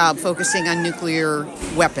magnificent job focusing on nuclear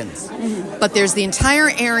weapons. But there's the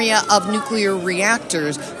entire area of nuclear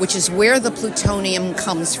reactors, which is where the plutonium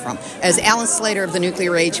comes from. As Alan Slater of the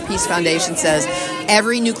Nuclear Age Peace Foundation says,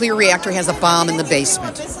 every nuclear reactor has a bomb in the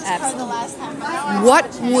basement. Absolutely.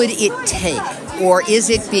 What would it take, or is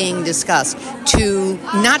it being discussed, to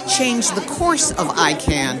not change the course of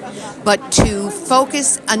ICAN, but to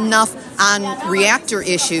focus enough on reactor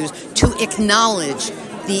issues to acknowledge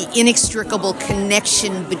the inextricable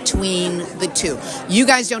connection between the two? You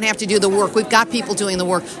guys don't have to do the work. We've got people doing the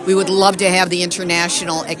work. We would love to have the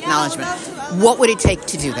international acknowledgement. What would it take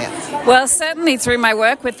to do that? Well, certainly through my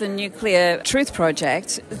work with the Nuclear Truth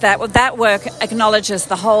Project, that work acknowledges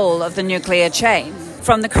the whole of the nuclear chain.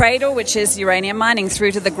 From the cradle, which is uranium mining,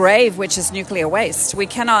 through to the grave, which is nuclear waste. We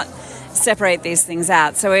cannot separate these things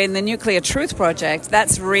out. So in the Nuclear Truth Project,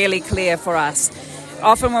 that's really clear for us.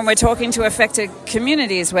 often when we're talking to affected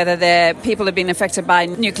communities, whether they're people who've been affected by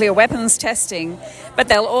nuclear weapons testing, but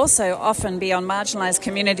they'll also often be on marginalized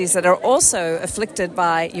communities that are also afflicted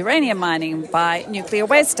by uranium mining, by nuclear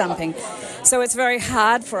waste dumping. So it's very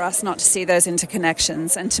hard for us not to see those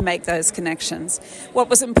interconnections and to make those connections. What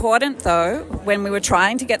was important, though, when we were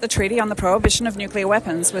trying to get the treaty on the prohibition of nuclear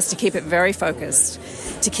weapons was to keep it very focused,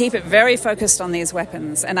 on these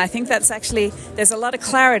weapons. And I think that's actually, there's a lot of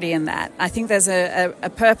clarity in that. I think there's a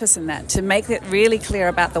purpose in that, to make it really clear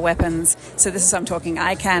about the weapons. So this is, I'm talking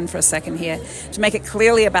ICANN for a second here, to make it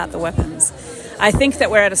clearly about the weapons. I think that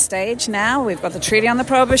we're at a stage now, we've got the Treaty on the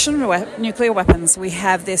Prohibition of Nuclear Weapons. We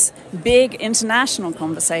have this big international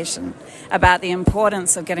conversation about the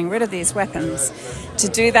importance of getting rid of these weapons. To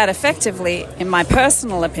do that effectively, in my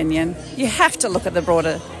personal opinion, you have to look at the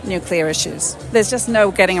broader nuclear issues. There's just no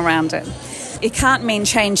getting around it. It can't mean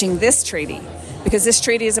changing this treaty, because this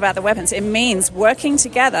treaty is about the weapons. It means working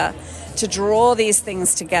together to draw these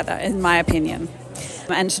things together, in my opinion,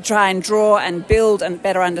 and to try and draw and build and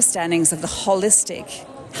better understandings of the holistic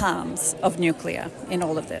harms of nuclear in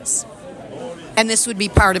all of this. And this would be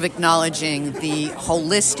part of acknowledging the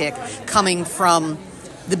holistic coming from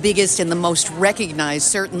the biggest and the most recognized,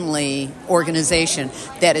 certainly, organization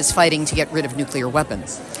that is fighting to get rid of nuclear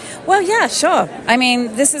weapons. Well, yeah, sure.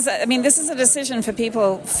 This is a decision for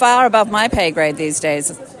people far above my pay grade these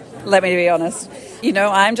days. Let me be honest.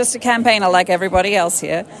 I'm just a campaigner like everybody else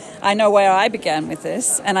here. I know where I began with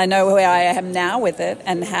this, and I know where I am now with it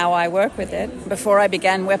and how I work with it. Before I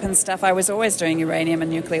began weapons stuff, I was always doing uranium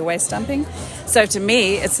and nuclear waste dumping. So to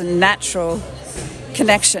me, it's a natural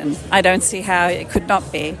connection. I don't see how it could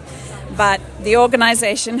not be. But the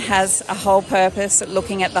organization has a whole purpose at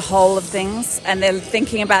looking at the whole of things, and they're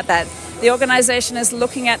thinking about that. The organization is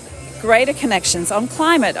looking at greater connections on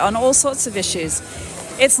climate, on all sorts of issues.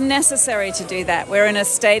 It's necessary to do that. We're in the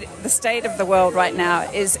state of the world right now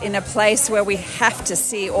is in a place where we have to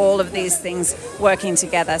see all of these things working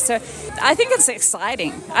together. So I think it's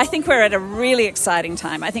exciting. I think we're at a really exciting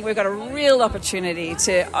time. I think we've got a real opportunity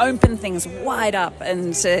to open things wide up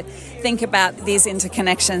and to think about these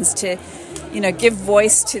interconnections, to give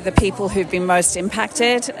voice to the people who've been most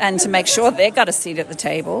impacted and to make sure they've got a seat at the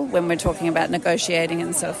table when we're talking about negotiating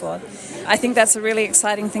and so forth. I think that's a really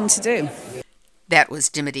exciting thing to do. That was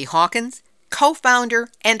Dimity Hawkins, co-founder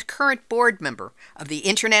and current board member of the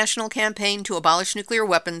International Campaign to Abolish Nuclear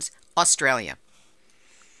Weapons, Australia.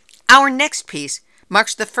 Our next piece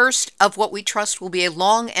marks the first of what we trust will be a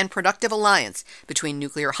long and productive alliance between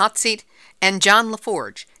Nuclear Hotseat and John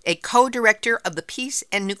LaForge, a co-director of the peace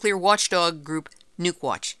and nuclear watchdog group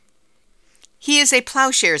Nukewatch. He is a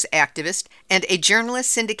Plowshares activist and a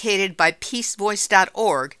journalist syndicated by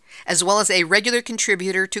peacevoice.org, as well as a regular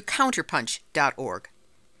contributor to counterpunch.org.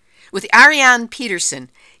 With Ariane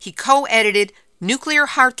Peterson, he co-edited Nuclear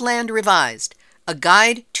Heartland Revised, a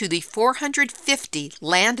guide to the 450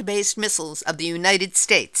 land-based missiles of the United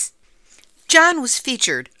States. John was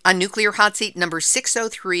featured on Nuclear Hotseat number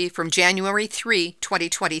 603 from January 3,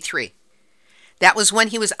 2023. That was when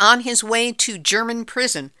he was on his way to German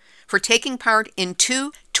prison for taking part in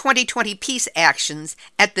 2 2020 peace actions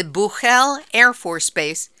at the Buchel Air Force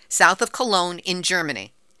Base south of Cologne in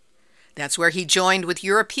Germany. That's where he joined with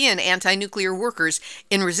European anti-nuclear workers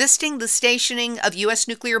in resisting the stationing of U.S.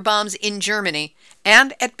 nuclear bombs in Germany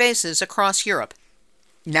and at bases across Europe.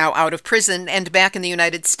 Now out of prison and back in the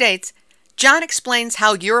United States, John explains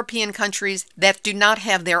how European countries that do not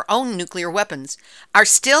have their own nuclear weapons are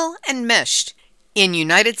still enmeshed in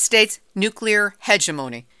United States nuclear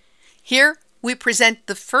hegemony. Here we present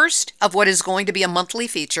the first of what is going to be a monthly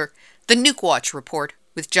feature, the Nukewatch Report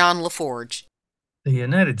with John LaForge. The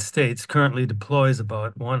United States currently deploys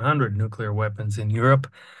about 100 nuclear weapons in Europe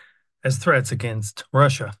as threats against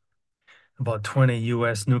Russia. About 20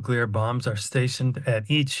 U.S. nuclear bombs are stationed at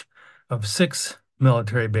each of 6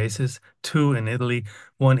 military bases, 2 in Italy,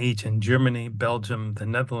 1 each in Germany, Belgium, the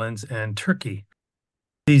Netherlands, and Turkey.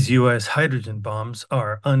 These U.S. hydrogen bombs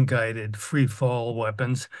are unguided free-fall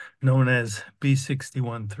weapons known as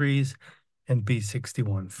B-61-3s and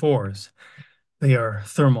B-61-4s. They are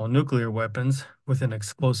thermonuclear weapons with an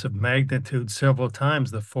explosive magnitude several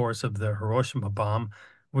times the force of the Hiroshima bomb,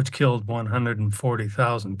 which killed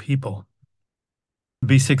 140,000 people. The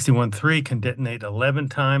B-61-3 can detonate 11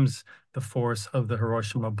 times the force of the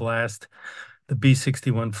Hiroshima blast. The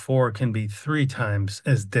B-61-4 can be 3 times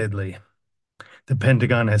as deadly. The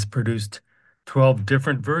Pentagon has produced 12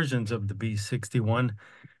 different versions of the B-61,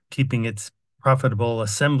 keeping its profitable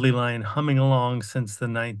assembly line humming along since the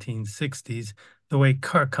 1960s, the way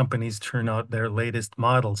car companies turn out their latest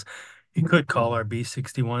models. You could call our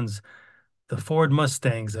B-61s the Ford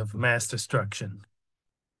Mustangs of mass destruction.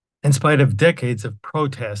 In spite of decades of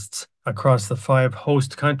protests across the 5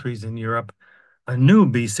 host countries in Europe, a new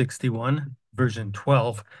B-61, version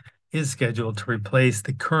 12, is scheduled to replace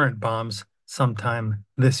the current bombs sometime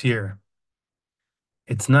this year.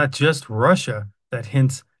 It's not just Russia that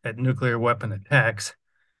hints at nuclear weapon attacks.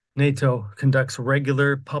 NATO conducts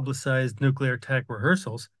regular publicized nuclear attack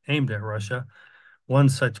rehearsals aimed at Russia. One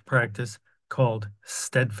such practice, called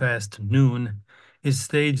Steadfast Noon, is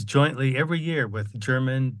staged jointly every year with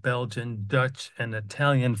German, Belgian, Dutch, and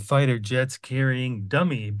Italian fighter jets carrying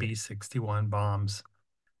dummy B-61 bombs.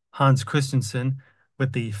 Hans Christensen,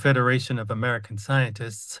 with the Federation of American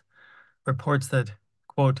Scientists, reports that,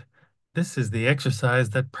 quote, "This is the exercise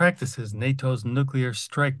that practices NATO's nuclear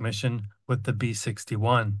strike mission with the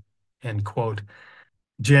B-61," end quote.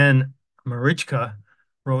 Jan Marichka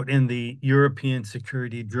wrote in the European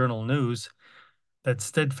Security Journal News that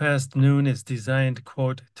Steadfast Noon is designed,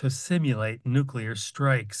 quote, "to simulate nuclear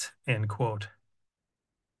strikes," end quote.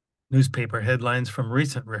 Newspaper headlines from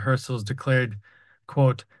recent rehearsals declared,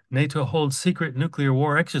 quote, "NATO holds secret nuclear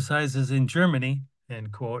war exercises in Germany,"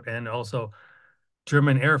 end quote, and also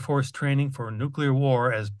German Air Force training for nuclear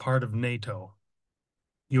war as part of NATO.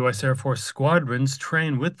 U.S. Air Force squadrons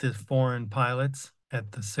train with the foreign pilots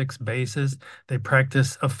at the 6 bases. They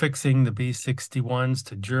practice affixing the B-61s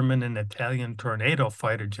to German and Italian Tornado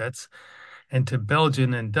fighter jets and to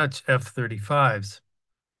Belgian and Dutch F-35s.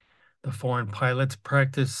 The foreign pilots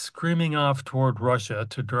practice screaming off toward Russia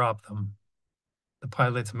to drop them. The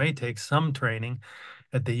pilots may take some training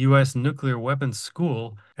at the U.S. Nuclear Weapons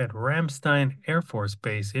School at Ramstein Air Force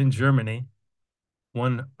Base in Germany.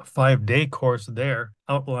 One 5-day course there,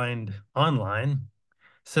 outlined online,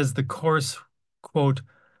 says the course, quote,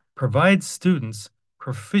 "provides students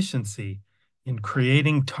proficiency in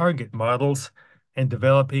creating target models and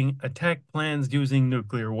developing attack plans using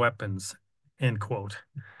nuclear weapons," end quote.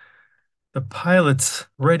 The pilots'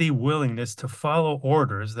 ready willingness to follow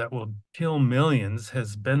orders that will kill millions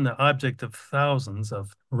has been the object of thousands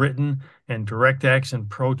of written and direct action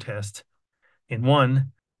protests. In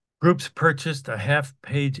one, groups purchased a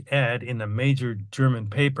half-page ad in a major German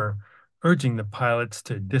paper urging the pilots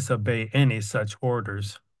to disobey any such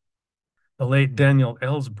orders. The late Daniel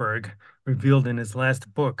Ellsberg revealed in his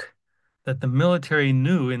last book that the military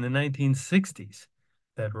knew in the 1960s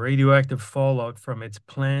that radioactive fallout from its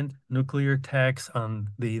planned nuclear attacks on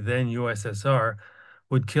the then USSR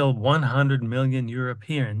would kill 100 million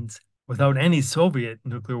Europeans without any Soviet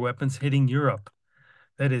nuclear weapons hitting Europe.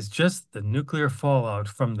 That is, just the nuclear fallout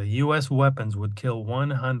from the U.S. weapons would kill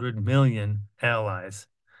 100 million allies.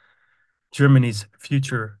 Germany's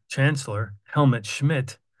future chancellor, Helmut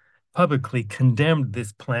Schmidt, publicly condemned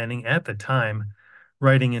this planning at the time,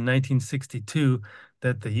 writing in 1962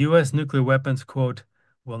 that the U.S. nuclear weapons, quote,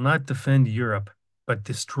 "will not defend Europe, but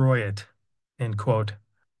destroy it," end quote.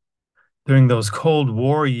 During those Cold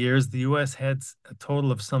War years, the U.S. had a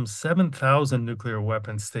total of some 7,000 nuclear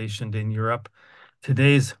weapons stationed in Europe.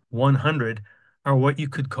 Today's 100 are what you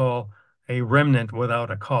could call a remnant without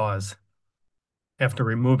a cause. After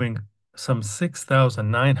removing some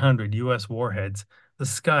 6,900 U.S. warheads, the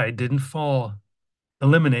sky didn't fall.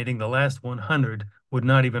 Eliminating the last 100 would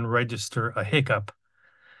not even register a hiccup.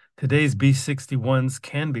 Today's B-61s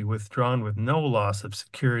can be withdrawn with no loss of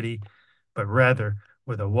security, but rather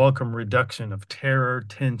with a welcome reduction of terror,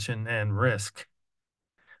 tension, and risk.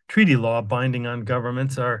 Treaty law binding on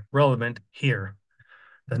governments are relevant here.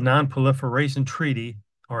 The Non-Proliferation Treaty,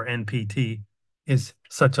 or NPT, is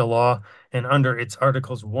such a law, and under its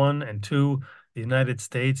Articles 1 and 2, the United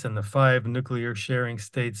States and the 5 nuclear sharing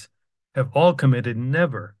states have all committed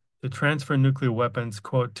never to transfer nuclear weapons,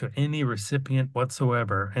 quote, "to any recipient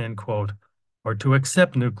whatsoever," end quote, or to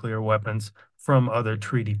accept nuclear weapons from other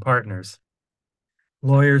treaty partners.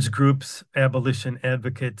 Lawyers groups, abolition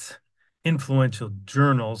advocates, influential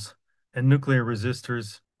journals, and nuclear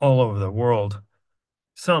resistors all over the world,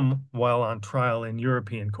 some while on trial in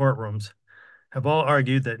European courtrooms, have all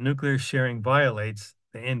argued that nuclear sharing violates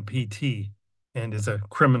the NPT and is a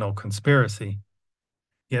criminal conspiracy.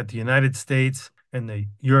 Yet the United States and the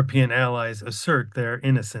European allies assert their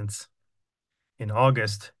innocence. In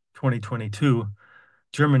August 2022,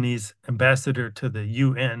 Germany's ambassador to the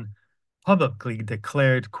UN publicly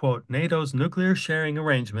declared, quote, "NATO's nuclear sharing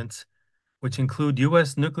arrangements, which include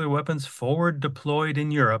U.S. nuclear weapons forward deployed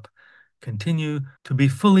in Europe, continue to be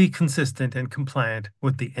fully consistent and compliant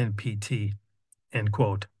with the NPT," end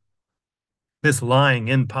quote. This lying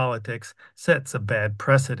in politics sets a bad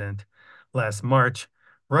precedent. Last March,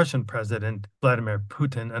 Russian President Vladimir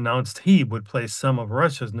Putin announced he would place some of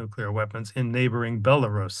Russia's nuclear weapons in neighboring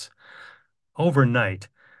Belarus. Overnight,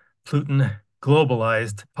 Putin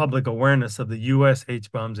globalized public awareness of the U.S.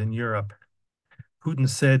 H-bombs in Europe. Putin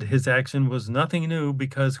said his action was nothing new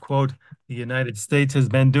because, quote, the United States has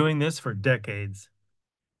been doing this for decades.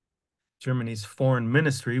 Germany's foreign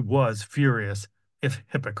ministry was furious, if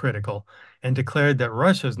hypocritical, and declared that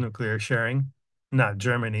Russia's nuclear sharing, not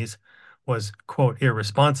Germany's, was, quote,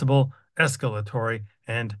 irresponsible, escalatory,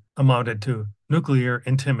 and amounted to nuclear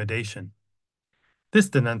intimidation. This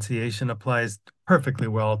denunciation applies perfectly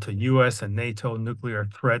well to U.S. and NATO nuclear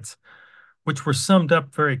threats, which were summed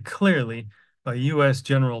up very clearly by U.S.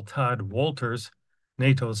 General Todd Wolters,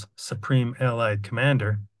 NATO's supreme allied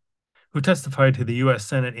commander, who testified to the U.S.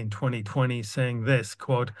 Senate in 2020 saying this,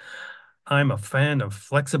 quote, I'm a fan of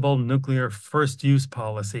flexible nuclear first-use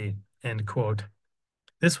policy, end quote.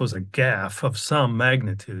 This was a gaffe of some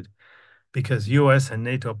magnitude because U.S. and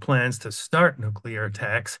NATO plans to start nuclear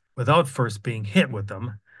attacks without first being hit with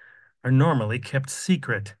them are normally kept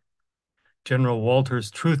secret. General Walter's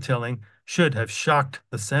truth-telling should have shocked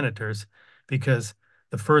the senators because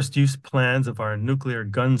the first-use plans of our nuclear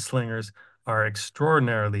gunslingers are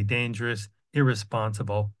extraordinarily dangerous,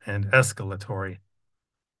 irresponsible, and escalatory.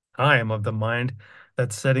 I am of the mind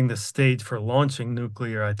that setting the stage for launching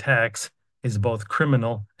nuclear attacks is both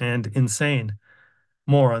criminal and insane.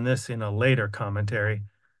 More on this in a later commentary.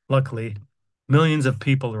 Luckily, millions of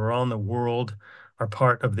people around the world are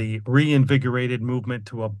part of the reinvigorated movement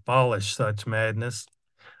to abolish such madness,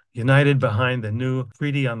 united behind the new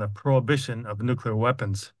Treaty on the Prohibition of Nuclear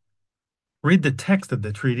Weapons. Read the text of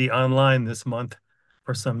the treaty online this month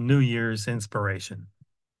for some New Year's inspiration.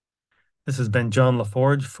 This has been John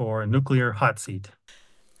LaForge for Nuclear Hotseat.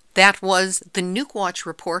 That was the Nukewatch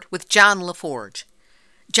report with John LaForge.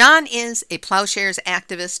 John is a Plowshares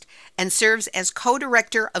activist and serves as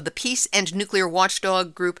co-director of the peace and nuclear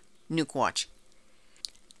watchdog group Nukewatch.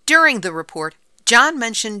 During the report, John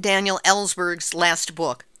mentioned Daniel Ellsberg's last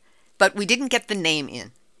book, but we didn't get the name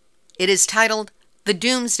in. It is titled The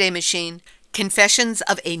Doomsday Machine: Confessions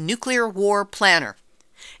of a Nuclear War Planner.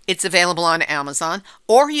 It's available on Amazon,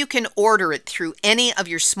 or you can order it through any of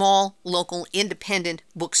your small, local, independent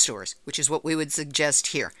bookstores, which is what we would suggest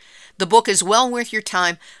here. The book is well worth your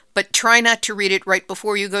time, but try not to read it right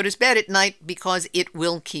before you go to bed at night because it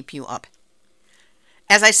will keep you up.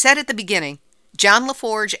 As I said at the beginning, John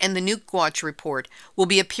LaForge and the Nukewatch report will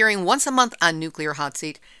be appearing once a month on Nuclear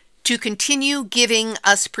Hotseat to continue giving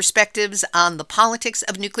us perspectives on the politics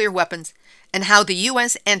of nuclear weapons and how the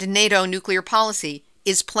U.S. and NATO nuclear policy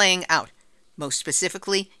is playing out, most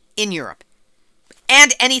specifically in Europe,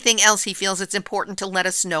 and anything else he feels it's important to let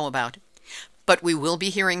us know about. But we will be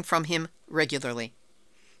hearing from him regularly.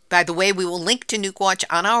 By the way, we will link to Nukewatch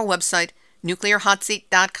on our website,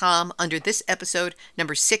 nuclearhotseat.com, under this episode,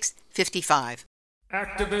 number 655.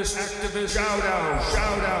 Activist, shout out.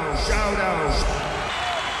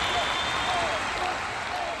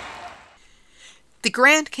 The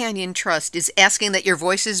Grand Canyon Trust is asking that your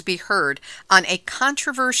voices be heard on a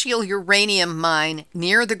controversial uranium mine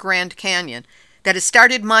near the Grand Canyon that has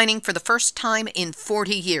started mining for the first time in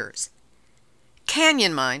 40 years.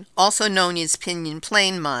 Canyon Mine, also known as Pinyon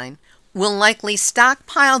Plain Mine, will likely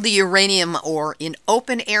stockpile the uranium ore in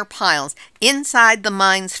open-air piles inside the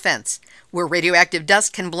mine's fence, where radioactive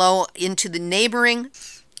dust can blow into the neighboring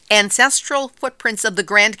ancestral footprints of the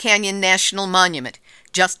Grand Canyon National Monument,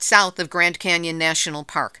 just south of Grand Canyon National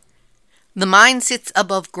Park. The mine sits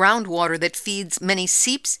above groundwater that feeds many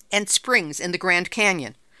seeps and springs in the Grand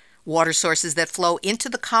Canyon, water sources that flow into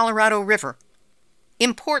the Colorado River.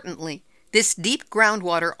 Importantly, this deep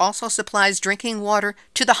groundwater also supplies drinking water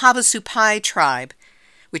to the Havasupai tribe,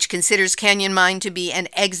 which considers Canyon Mine to be an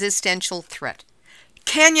existential threat.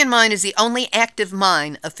 Canyon Mine is the only active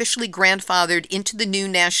mine officially grandfathered into the new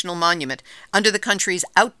national monument under the country's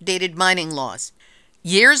outdated mining laws.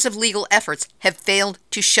 Years of legal efforts have failed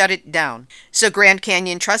to shut it down. So Grand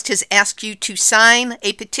Canyon Trust has asked you to sign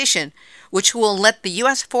a petition which will let the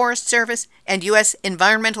U.S. Forest Service and U.S.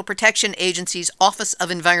 Environmental Protection Agency's Office of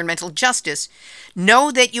Environmental Justice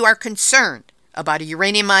know that you are concerned about a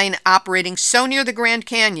uranium mine operating so near the Grand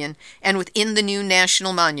Canyon and within the new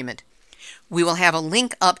national monument. We will have a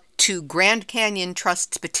link up to Grand Canyon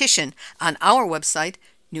Trust's petition on our website,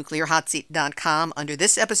 nuclearhotseat.com, under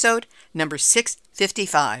this episode, number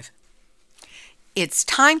 655. It's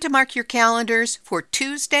time to mark your calendars for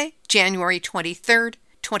Tuesday, January 23rd,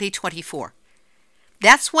 2024.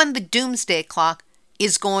 That's when the doomsday clock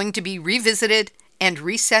is going to be revisited and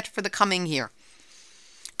reset for the coming year.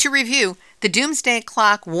 To review, the doomsday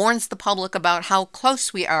clock warns the public about how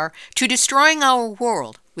close we are to destroying our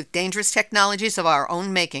world with dangerous technologies of our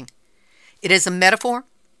own making. It is a metaphor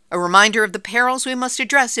a reminder of the perils we must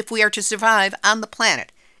address if we are to survive on the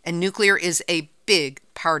planet, and nuclear is a big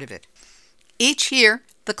part of it. Each year,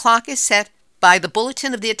 the clock is set by the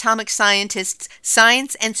Bulletin of the Atomic Scientists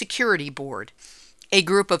Science and Security Board, a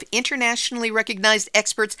group of internationally recognized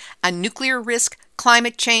experts on nuclear risk,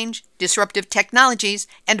 climate change, disruptive technologies,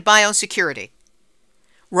 and biosecurity.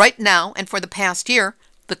 Right now, and for the past year,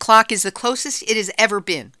 the clock is the closest it has ever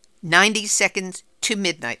been, 90 seconds to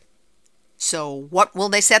midnight. So what will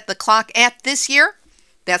they set the clock at this year?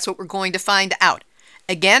 That's what we're going to find out.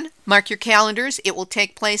 Again, mark your calendars. It will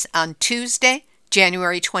take place on Tuesday,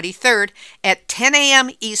 January 23rd at 10 a.m.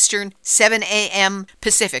 Eastern, 7 a.m.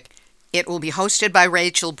 Pacific. It will be hosted by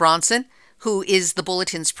Rachel Bronson, who is the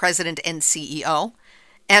Bulletin's president and CEO,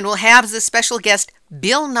 and will have as a special guest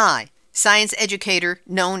Bill Nye, science educator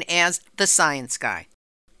known as the Science Guy.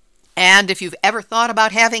 And if you've ever thought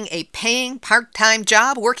about having a paying part-time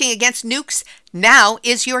job working against nukes, now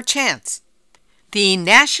is your chance. The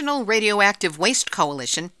National Radioactive Waste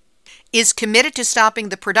Coalition is committed to stopping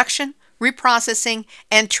the production, reprocessing,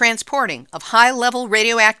 and transporting of high-level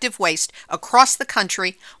radioactive waste across the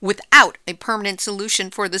country without a permanent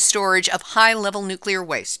solution for the storage of high-level nuclear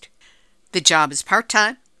waste. The job is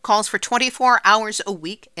part-time, calls for 24 hours a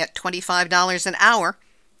week at $25 an hour,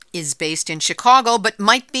 is based in Chicago but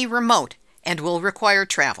might be remote and will require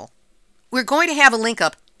travel. We're going to have a link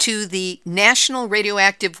up to the National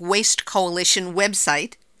Radioactive Waste Coalition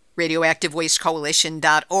website,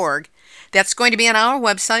 radioactivewastecoalition.org. That's going to be on our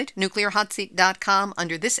website, nuclearhotseat.com,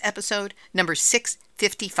 under this episode, number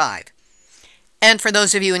 655. And for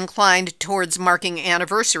those of you inclined towards marking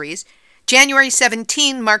anniversaries, January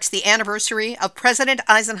 17 marks the anniversary of President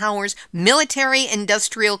Eisenhower's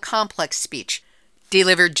military-industrial complex speech,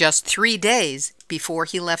 delivered just 3 days before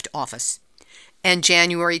he left office. And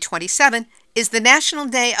January 27 is the National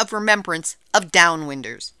Day of Remembrance of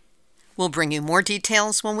Downwinders. We'll bring you more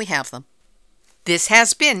details when we have them. This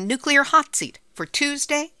has been Nuclear Hotseat for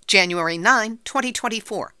Tuesday, January 9,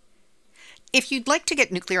 2024. If you'd like to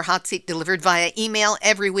get Nuclear Hotseat delivered via email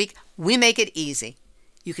every week, we make it easy.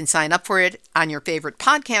 You can sign up for it on your favorite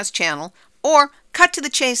podcast channel or cut to the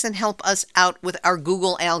chase and help us out with our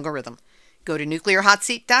Google algorithm. Go to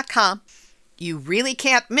nuclearhotseat.com. You really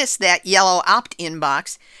can't miss that yellow opt-in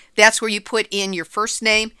box. That's where you put in your first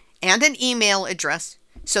name and an email address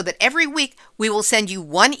so that every week we will send you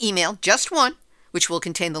one email, just one, which will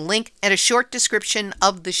contain the link and a short description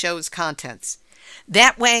of the show's contents.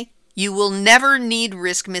 That way, you will never need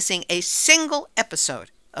risk missing a single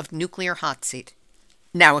episode of Nuclear Hotseat.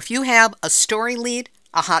 Now, if you have a story lead,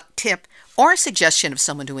 a hot tip, or a suggestion of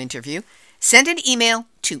someone to interview, send an email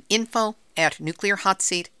to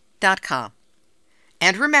info@nuclearhotseat.com.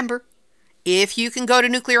 And remember, if you can go to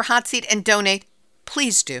Nuclear Hotseat and donate,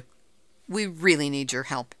 please do. We really need your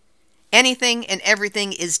help. Anything and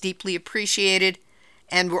everything is deeply appreciated,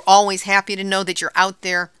 and we're always happy to know that you're out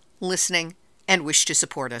there listening and wish to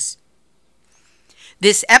support us.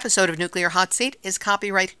 This episode of Nuclear Hotseat is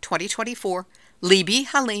copyright 2024, Libby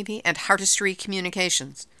Halevi and Heartistry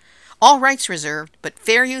Communications. All rights reserved, but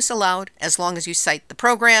fair use allowed as long as you cite the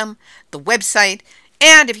program, the website,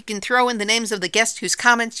 and if you can throw in the names of the guests whose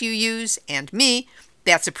comments you use and me,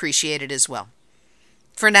 that's appreciated as well.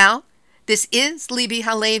 For now, this is Libby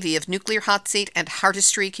Halevi of Nuclear Hotseat and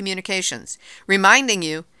Heartistry Communications, reminding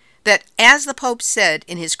you that, as the Pope said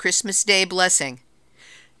in his Christmas Day blessing,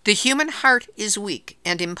 the human heart is weak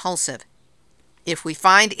and impulsive. If we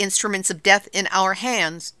find instruments of death in our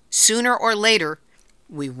hands, sooner or later,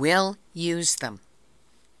 we will use them.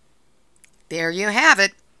 There you have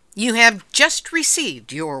it. You have just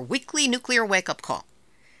received your weekly nuclear wake-up call.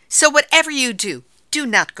 So whatever you do, do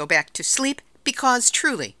not go back to sleep, because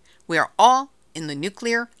truly, we are all in the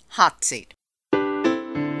nuclear hot seat.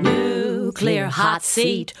 Nuclear hot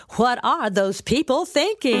seat. What are those people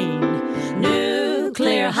thinking?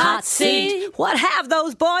 Nuclear hot seat. What have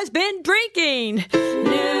those boys been drinking?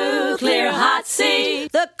 Nuclear hot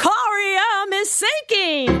seat. The corium is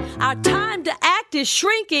sinking. Our time to act is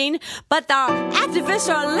shrinking, but our activists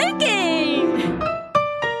are linking.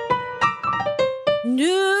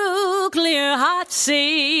 Nuclear hot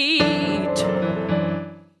seat.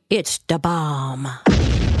 It's the bomb.